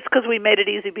 And just because we made it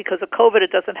easy because of COVID,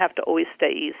 it doesn't have to always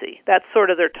stay easy. That's sort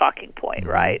of their talking point,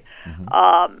 right?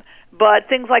 But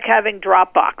things like having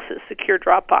drop boxes, secure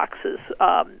drop boxes,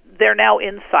 they're now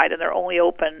inside and they're only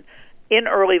open in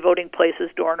early voting places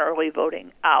during early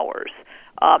voting hours.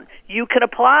 You can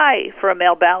apply for a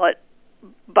mail ballot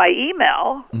by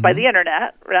email, by the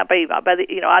internet, not by email,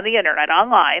 on the internet,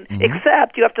 online,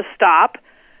 except you have to stop,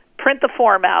 print the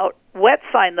form out, wet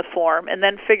sign the form, and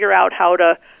then figure out how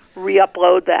to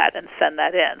re-upload that and send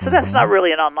that in. So that's not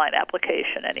really an online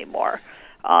application anymore.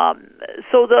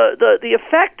 So the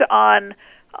effect on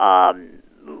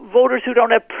voters who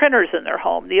don't have printers in their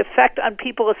home, the effect on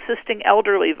people assisting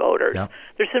elderly voters. Yep.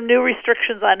 There's some new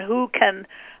restrictions on who can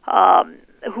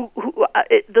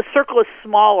the circle is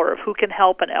smaller of who can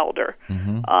help an elder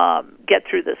get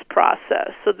through this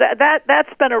process. So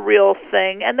that's been a real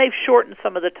thing, and they've shortened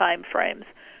some of the time frames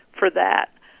for that.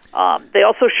 They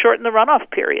also shortened the runoff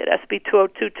period. SB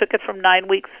 202 took it from 9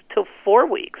 weeks to 4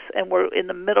 weeks, and we're in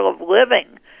the middle of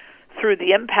living through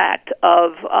the impact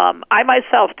of I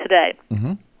myself today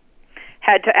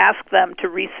had to ask them to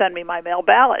resend me my mail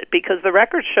ballot because the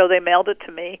records show they mailed it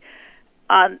to me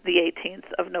on the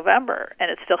 18th of November,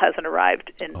 and it still hasn't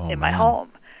arrived in my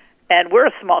home. And we're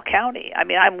a small county. I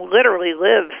mean, I literally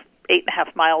live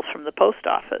 8.5 miles from the post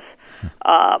office.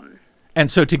 And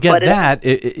so to get that,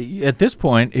 at this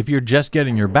point, if you're just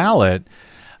getting your ballot,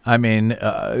 I mean,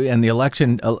 and the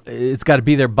election, it's got to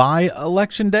be there by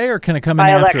election day, or can it come in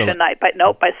after? By election night.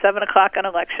 By 7 o'clock on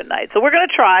election night. So we're going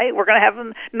to try. We're going to have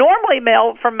them. Normally,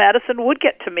 mail from Madison would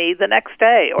get to me the next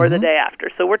day or the day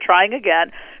after. So we're trying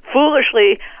again.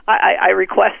 Foolishly, I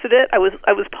requested it. I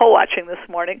was poll watching this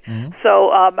morning.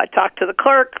 So I talked to the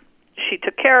clerk. She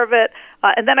took care of it.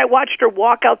 And then I watched her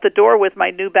walk out the door with my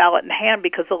new ballot in hand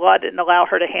because the law didn't allow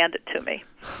her to hand it to me.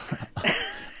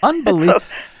 Unbelievable.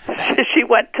 So she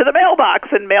went to the mailbox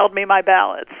and mailed me my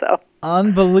ballot. So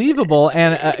unbelievable,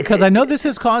 and because I know this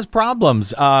has caused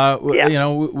problems. You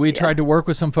know, we tried to work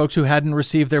with some folks who hadn't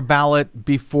received their ballot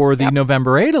before the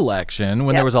November 8 election,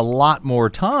 when there was a lot more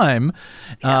time.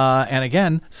 And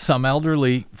again, some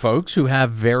elderly folks who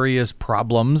have various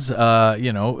problems.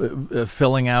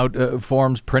 Filling out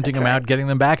forms, printing them out, getting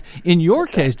them back. In your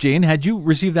case, Jeanne, had you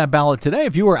received that ballot today,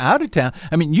 if you were out of town,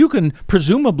 I mean, you can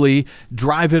presumably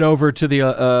drive it over to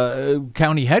the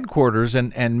county headquarters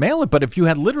and mail it. But if you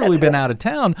had literally been out of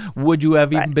town, would you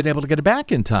have even been able to get it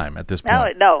back in time at this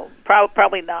point? No,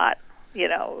 probably not.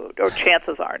 Or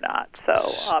chances are not. So,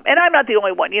 and I'm not the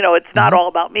only one. It's not all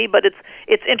about me, but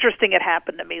it's interesting. It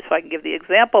happened to me, so I can give the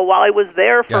example. While I was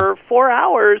there for 4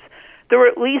 hours, there were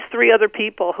at least 3 other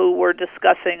people who were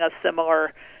discussing a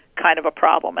similar kind of a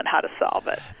problem and how to solve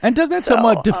it. And does that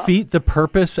somewhat defeat the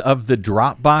purpose of the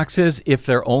drop boxes if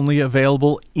they're only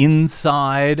available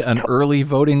inside an early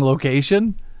voting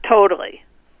location? Totally.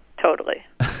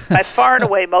 By far and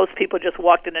away, most people just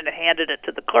walked in and handed it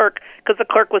to the clerk because the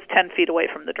clerk was 10 feet away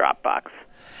from the drop box.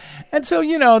 And so,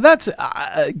 that's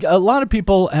a lot of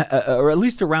people, or at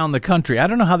least around the country. I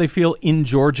don't know how they feel in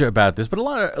Georgia about this, but a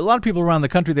lot of people around the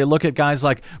country, they look at guys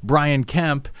like Brian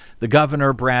Kemp, the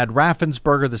governor, Brad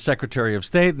Raffensperger, the Secretary of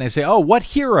State, and they say, oh, what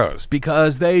heroes,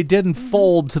 because they didn't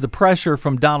fold to the pressure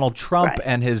from Donald Trump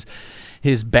and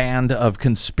his band of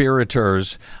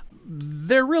conspirators.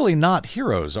 They're really not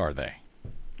heroes, are they?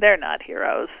 They're not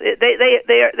heroes.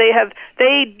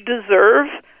 They deserve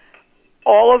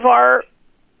all of our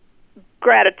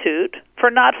gratitude for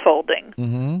not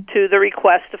folding to the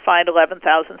request to find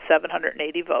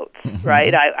 11,780 votes.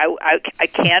 Right? I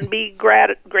can be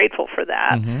grateful for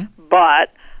that,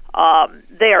 but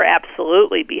they are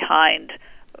absolutely behind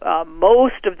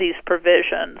most of these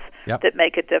provisions that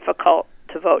make it difficult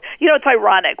to vote. It's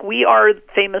ironic. We are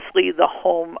famously the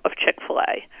home of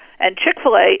Chick-fil-A, and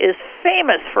Chick-fil-A is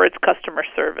famous for its customer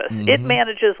service. It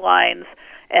manages lines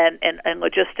and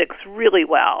logistics really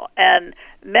well. And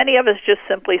many of us just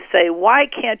simply say, why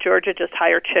can't Georgia just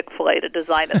hire Chick-fil-A to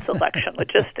design its election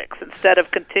logistics instead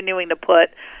of continuing to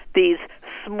put these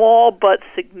small but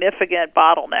significant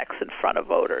bottlenecks in front of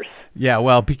voters. Yeah,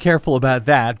 well, be careful about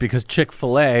that because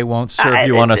Chick-fil-A won't serve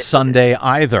you on a Sunday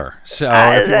either. So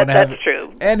if you want to have that's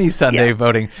true. any Sunday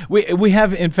voting, we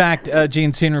have, in fact,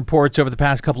 Jeanne, seen reports over the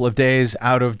past couple of days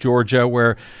out of Georgia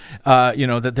where,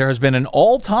 that there has been an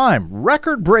all-time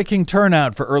record-breaking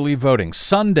turnout for early voting.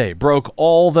 Sunday broke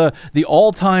the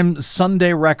all-time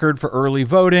Sunday record for early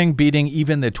voting, beating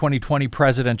even the 2020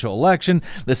 presidential election.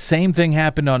 The same thing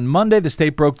happened on Monday. The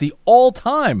state broke the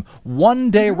all-time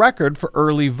one-day record for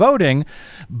early voting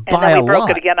by a lot. And then we broke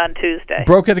it again on Tuesday.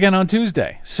 Broke it again on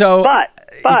Tuesday. So,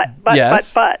 but,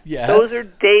 yes. those are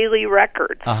daily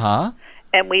records. Uh-huh.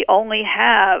 And we only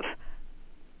have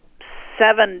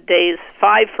 7 days,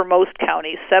 5 for most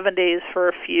counties, 7 days for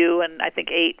a few, and I think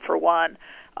 8 for one,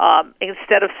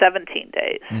 instead of 17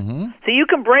 days. Mm-hmm. So you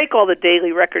can break all the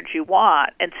daily records you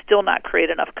want and still not create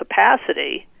enough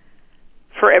capacity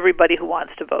for everybody who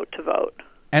wants to vote to vote.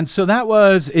 And so that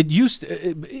was, it used,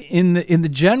 in the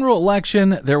general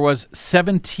election, there was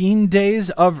 17 days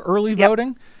of early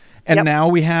voting, and now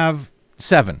we have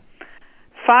 7.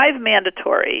 5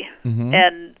 mandatory, Mm-hmm.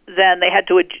 and then they had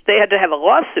to have a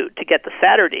lawsuit to get the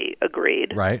Saturday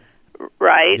agreed. Right.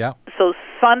 Right? So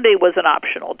Sunday was an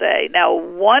optional day. Now,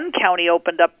 one county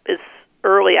opened up as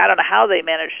early, I don't know how they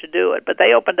managed to do it, but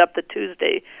they opened up the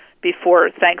Tuesday before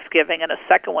Thanksgiving, and a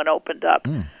second one opened up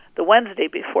the Wednesday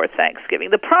before Thanksgiving.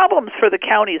 The problems for the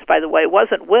counties, by the way,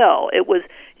 wasn't it was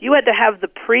you had to have the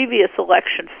previous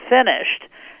election finished,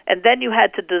 and then you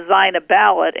had to design a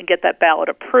ballot and get that ballot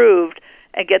approved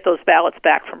and get those ballots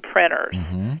back from printers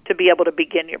to be able to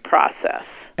begin your process.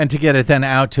 And to get it then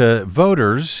out to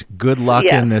voters, good luck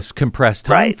in this compressed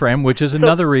time frame, which is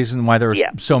another reason why there were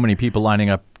so many people lining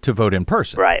up to vote in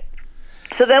person. Right.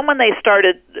 So then when they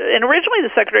started, and originally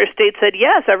the Secretary of State said,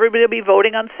 yes, everybody will be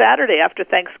voting on Saturday after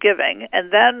Thanksgiving.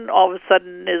 And then all of a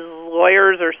sudden his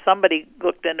lawyers or somebody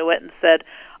looked into it and said,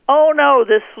 oh, no,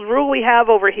 this rule we have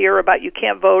over here about you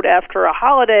can't vote after a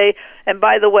holiday. And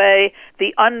by the way,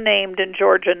 the unnamed in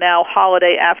Georgia now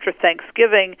holiday after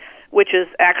Thanksgiving, which is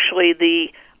actually the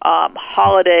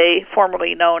holiday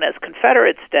formerly known as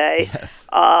Confederates Day,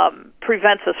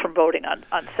 prevents us from voting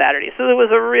on Saturday. So there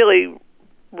was a really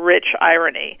rich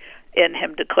irony in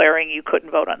him declaring you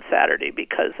couldn't vote on Saturday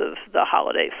because of the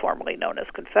holiday formerly known as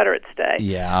Confederates Day.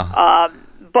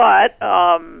 But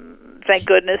thank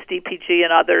goodness DPG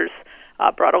and others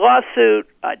brought a lawsuit.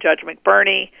 Judge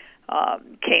McBurney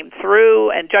came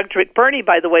through, and Judge McBurney,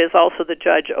 by the way, is also the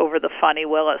judge over the Fonnie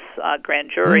Willis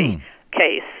grand jury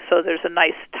case, so there's a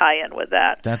nice tie-in with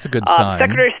that. That's a good sign.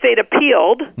 Secretary of State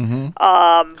appealed,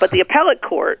 but the appellate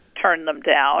court turned them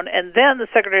down, and then the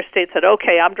Secretary of State said,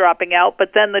 okay, I'm dropping out,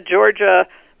 but then the Georgia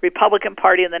Republican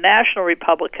Party and the National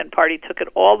Republican Party took it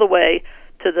all the way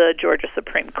to the Georgia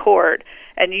Supreme Court,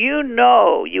 and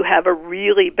you have a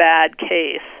really bad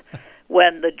case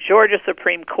when the Georgia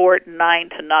Supreme Court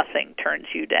 9-0 turns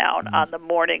you down on the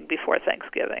morning before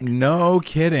Thanksgiving. No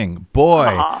kidding.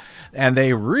 Boy. And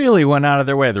they really went out of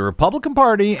their way. The Republican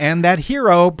Party and that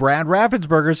hero, Brad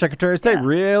Raffensperger, Secretary of State,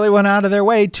 really went out of their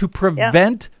way to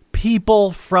prevent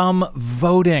people from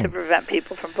voting. To prevent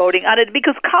people from voting on it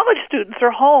because college students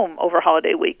are home over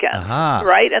holiday weekend,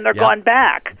 right? And they're gone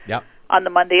back. On the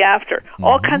Monday after.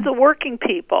 All kinds of working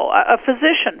people. A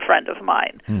physician friend of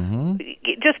mine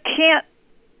just can't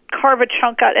carve a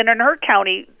chunk out. And in her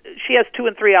county, she has 2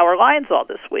 and 3 hour lines all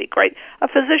this week, right? A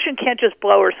physician can't just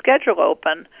blow her schedule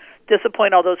open,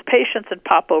 disappoint all those patients, and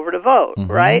pop over to vote,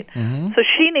 right? So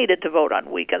she needed to vote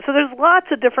on weekends. So there's lots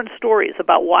of different stories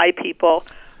about why people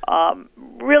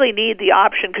really need the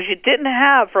option, because you didn't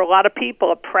have, for a lot of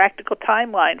people, a practical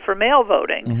timeline for mail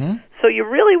voting. So you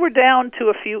really were down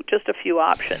to just a few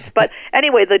options. But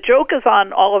anyway, the joke is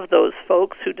on all of those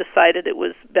folks who decided it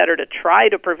was better to try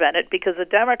to prevent it, because the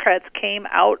Democrats came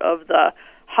out of the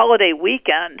holiday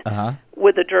weekend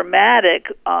with a dramatic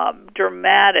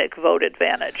vote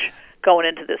advantage going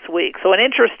into this week. So an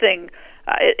interesting,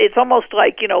 it's almost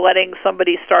like, letting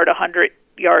somebody start a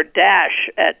 100-yard dash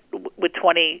with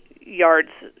 20 yards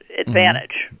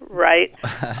advantage, right?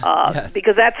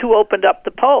 Because that's who opened up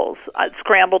the polls,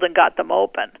 scrambled and got them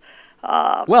open.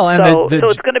 So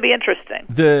it's going to be interesting.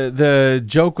 The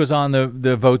joke was on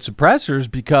the vote suppressors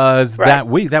because that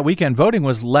weekend voting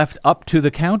was left up to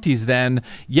the counties. Then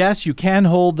yes, you can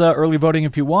hold early voting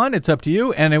if you want. It's up to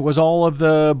you. And it was all of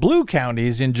the blue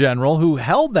counties in general who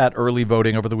held that early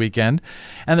voting over the weekend,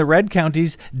 and the red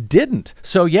counties didn't.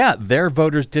 So their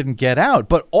voters didn't get out.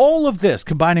 But all of this,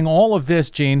 combining all of this,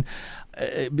 Jeanne,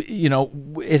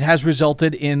 it has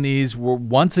resulted in we're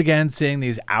once again seeing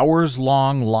these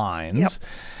hours-long lines.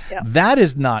 Yep. That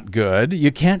is not good.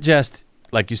 You can't just,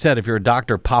 like you said, if you're a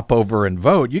doctor, pop over and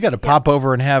vote. You got to pop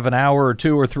over and have an hour or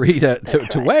 2 or 3 to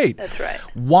wait. That's right.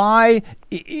 Why,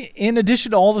 in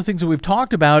addition to all the things that we've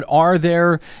talked about, are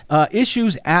there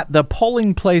issues at the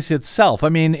polling place itself? I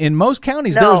mean, in most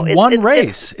counties, there's one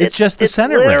race. It's just the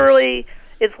Senate race.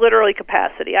 It's literally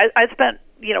capacity. I spent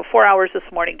 4 hours this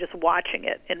morning just watching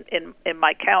it in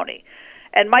my county.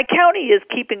 And my county is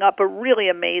keeping up a really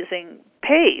amazing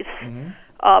pace.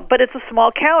 But it's a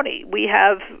small county.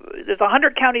 There's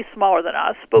 100 counties smaller than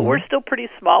us, but we're still pretty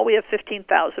small. We have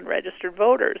 15,000 registered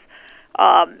voters.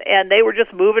 And they were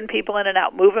just moving people in and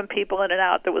out.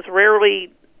 There was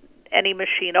rarely any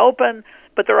machine open,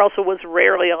 but there also was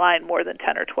rarely a line more than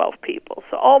 10 or 12 people.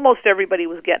 So almost everybody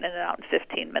was getting in and out in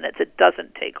 15 minutes. It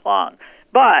doesn't take long.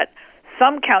 But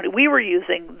some county, we were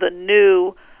using the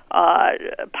new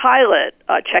pilot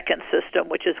check-in system,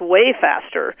 which is way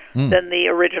faster than the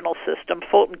original system.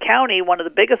 Fulton County, one of the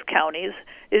biggest counties,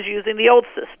 is using the old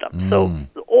system.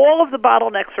 So all of the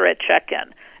bottlenecks are at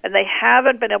check-in, and they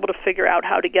haven't been able to figure out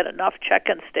how to get enough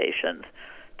check-in stations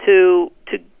to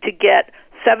get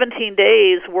 17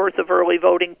 days worth of early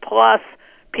voting, plus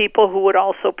people who would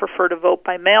also prefer to vote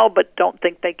by mail but don't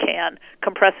think they can.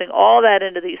 Compressing all that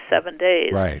into these 7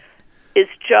 days is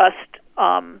just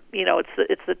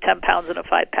it's the 10 pounds in a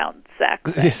 5-pound sack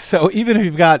thing. So even if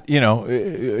you've got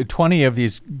 20 of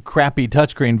these crappy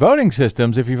touchscreen voting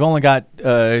systems, if you've only got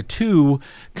 2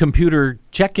 computer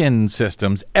check-in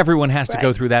systems, everyone has to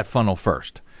go through that funnel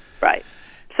first. Right.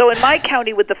 So in my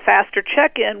county with the faster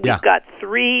check-in, we've got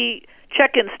 3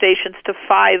 check-in stations to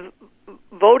 5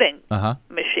 voting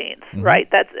machines, right?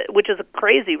 Which is a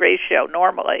crazy ratio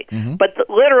normally. But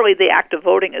literally the act of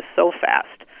voting is so fast.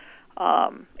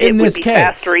 It would be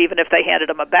faster even if they handed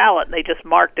them a ballot and they just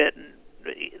marked it, and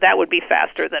that would be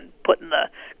faster than putting the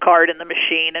card in the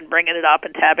machine and bringing it up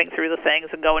and tabbing through the things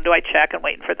and going, do I check, and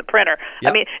waiting for the printer.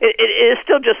 Yep. I mean, it is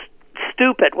still just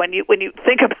stupid when you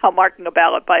think about marking a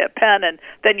ballot by a pen and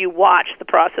then you watch the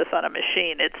process on a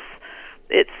machine.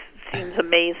 It seems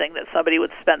amazing that somebody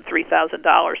would spend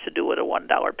 $3,000 to do what a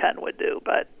 $1 pen would do,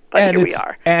 but here we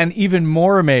are. And even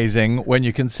more amazing when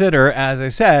you consider, as I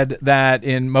said, that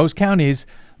in most counties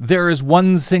there is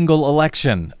one single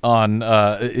election on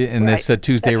in this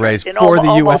Tuesday race for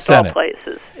the U.S. Senate. All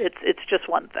places, it's just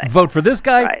one thing. Vote for this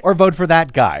guy or vote for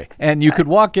that guy, and you could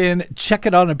walk in, check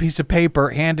it on a piece of paper,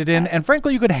 hand it in, and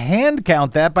frankly, you could hand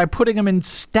count that by putting them in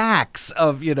stacks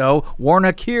of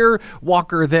Warnock here,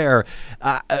 Walker there.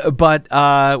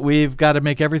 But we've got to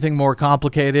make everything more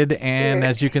complicated, and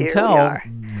as you can tell,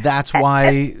 that's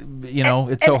why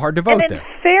it's so hard to vote there. In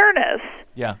fairness,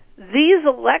 these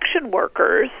election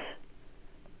workers,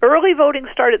 early voting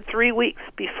started 3 weeks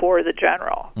before the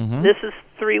general. This is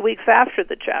 3 weeks after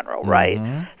the general,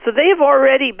 right? So they've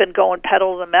already been going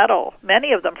pedal to the metal,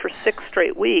 many of them for 6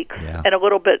 straight weeks, and a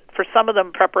little bit, for some of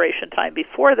them, preparation time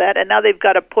before that, and now they've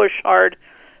got to push hard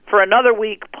for another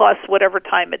week plus whatever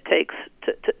time it takes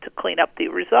to clean up the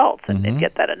results and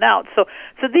get that announced. So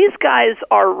these guys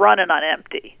are running on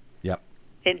empty.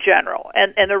 In general,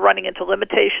 and they're running into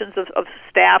limitations of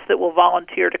staff that will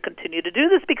volunteer to continue to do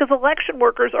this, because election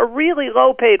workers are really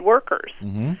low-paid workers.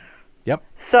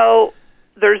 So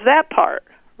there's that part,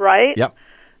 right?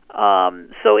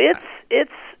 So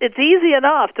it's easy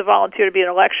enough to volunteer to be an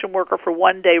election worker for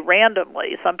one day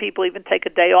randomly. Some people even take a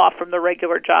day off from their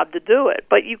regular job to do it,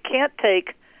 but you can't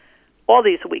take all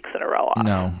these weeks in a row off.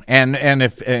 No. And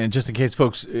if just in case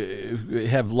folks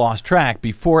have lost track,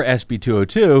 before SB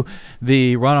 202,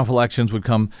 the runoff elections would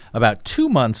come about 2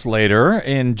 months later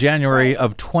in January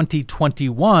of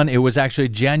 2021. It was actually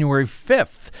January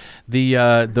 5th.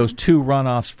 Those 2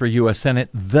 runoffs for U.S. Senate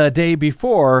the day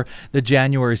before the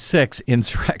January 6th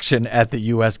insurrection at the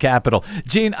U.S. Capitol.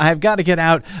 Jeanne, I've got to get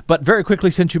out, but very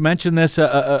quickly, since you mentioned this,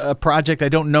 a project, I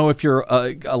don't know if you're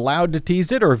allowed to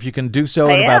tease it or if you can do so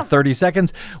in about 30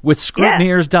 seconds. With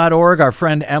scrutineers.org, our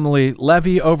friend Emily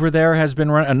Levy over there has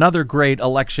been running another great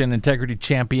election integrity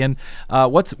champion.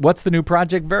 What's the new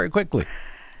project, very quickly?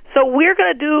 So we're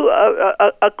going to do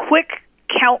a quick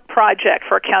count project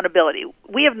for accountability.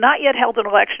 We have not yet held an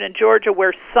election in Georgia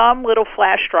where some little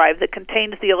flash drive that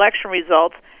contains the election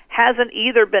results hasn't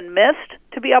either been missed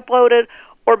to be uploaded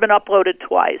or been uploaded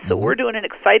twice. So we're doing an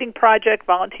exciting project.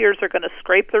 Volunteers are going to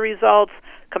scrape the results,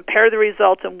 compare the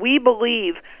results, and we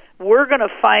believe we're going to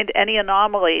find any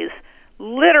anomalies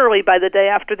literally by the day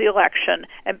after the election,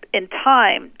 and in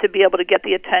time to be able to get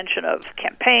the attention of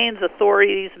campaigns,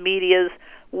 authorities, medias,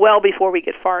 well before we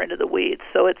get far into the weeds.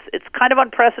 So it's kind of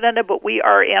unprecedented, but we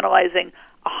are analyzing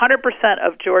 100%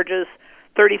 of Georgia's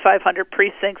 3,500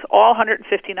 precincts, all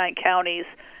 159 counties,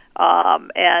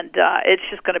 And it's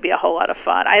just going to be a whole lot of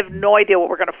fun. I have no idea what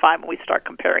we're going to find when we start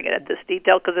comparing it at this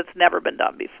detail because it's never been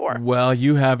done before. Well,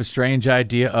 you have a strange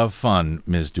idea of fun,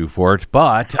 Ms. Dufort,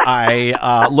 but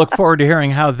I look forward to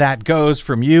hearing how that goes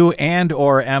from you and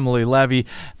or Emily Levy.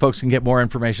 Folks can get more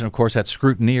information, of course, at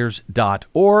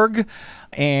scrutineers.org.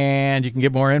 And you can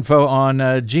get more info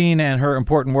on Jeanne and her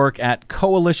important work at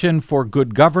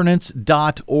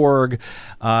coalitionforgoodgovernance.org.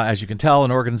 As you can tell,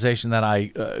 an organization that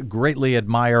I greatly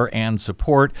admire and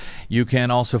support. You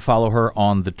can also follow her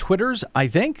on the Twitters, I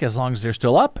think, as long as they're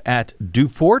still up, at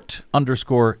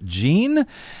Dufort_Jeanne.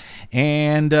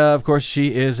 And, of course,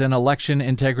 she is an election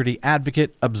integrity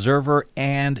advocate, observer,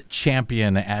 and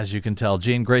champion, as you can tell.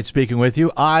 Jeanne, great speaking with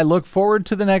you. I look forward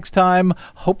to the next time,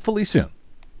 hopefully soon.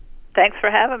 Thanks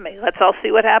for having me. Let's all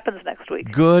see what happens next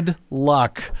week. Good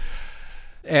luck.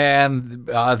 And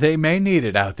they may need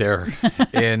it out there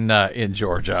in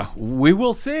Georgia. We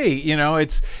will see. You know,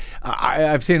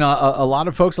 I've seen a lot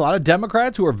of folks, a lot of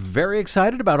Democrats who are very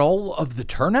excited about all of the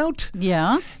turnout.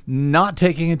 Yeah. Not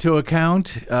taking into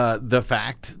account the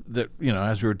fact that, you know,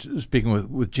 as we were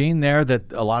speaking with Jeanne there,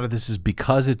 that a lot of this is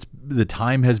because the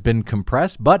time has been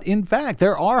compressed. But in fact,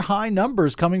 there are high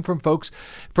numbers coming from folks,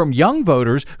 from young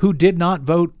voters who did not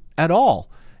vote at all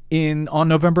on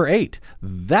November 8th.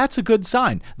 That's a good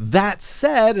sign. That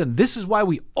said, and this is why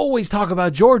we always talk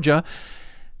about Georgia,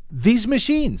 these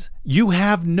machines, you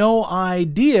have no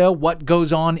idea what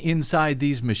goes on inside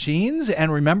these machines.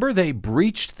 And remember, they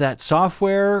breached that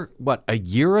software, a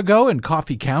year ago in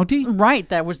Coffee County? Right.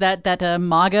 That was that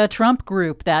MAGA Trump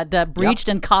group that breached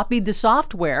and copied the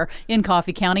software in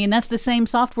Coffee County. And that's the same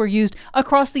software used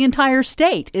across the entire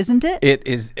state, isn't it? It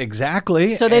is,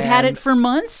 exactly. So they've had it for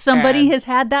months? Somebody has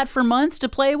had that for months to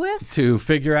play with? To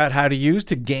figure out how to use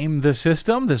to game the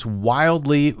system, this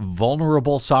wildly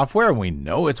vulnerable software. And we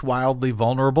know it's wildly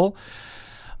vulnerable.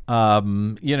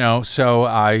 So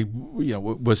I,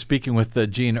 was speaking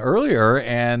with Jeanne earlier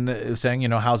and saying,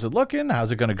 how's it looking?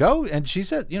 How's it going to go? And she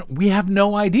said, we have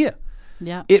no idea.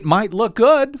 Yeah. It might look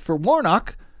good for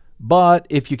Warnock, but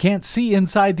if you can't see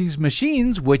inside these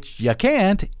machines, which you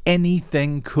can't,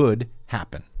 anything could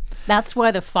happen. That's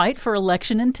why the fight for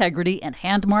election integrity and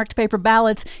hand-marked paper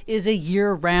ballots is a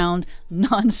year-round,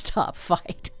 nonstop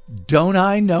fight. Don't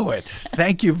I know it?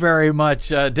 Thank you very much,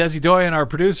 Desi Doyen, our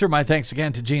producer. My thanks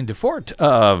again to Jeanne Dufort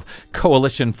of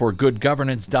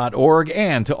coalitionforgoodgovernance.org,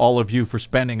 and to all of you for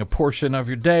spending a portion of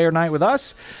your day or night with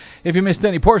us. If you missed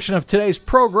any portion of today's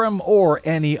program or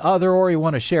any other, or you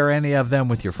want to share any of them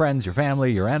with your friends, your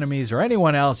family, your enemies, or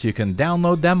anyone else, you can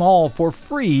download them all for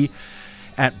free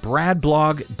at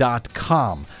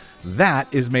bradblog.com. That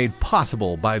is made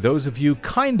possible by those of you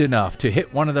kind enough to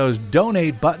hit one of those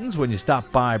donate buttons when you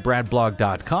stop by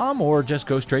bradblog.com, or just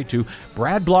go straight to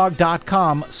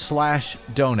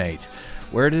bradblog.com/donate,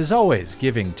 where it is always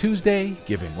Giving Tuesday,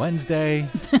 Giving Wednesday,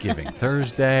 Giving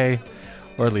Thursday,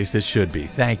 or at least it should be.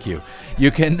 Thank you. You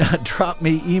can drop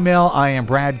me email. I am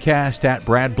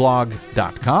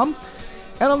bradcast@bradblog.com.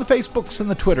 And on the Facebooks and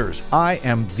the Twitters, I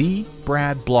am the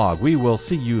Brad Blog. We will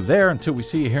see you there until we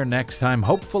see you here next time,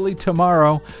 hopefully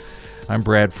tomorrow. I'm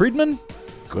Brad Friedman.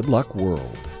 Good luck,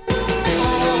 world.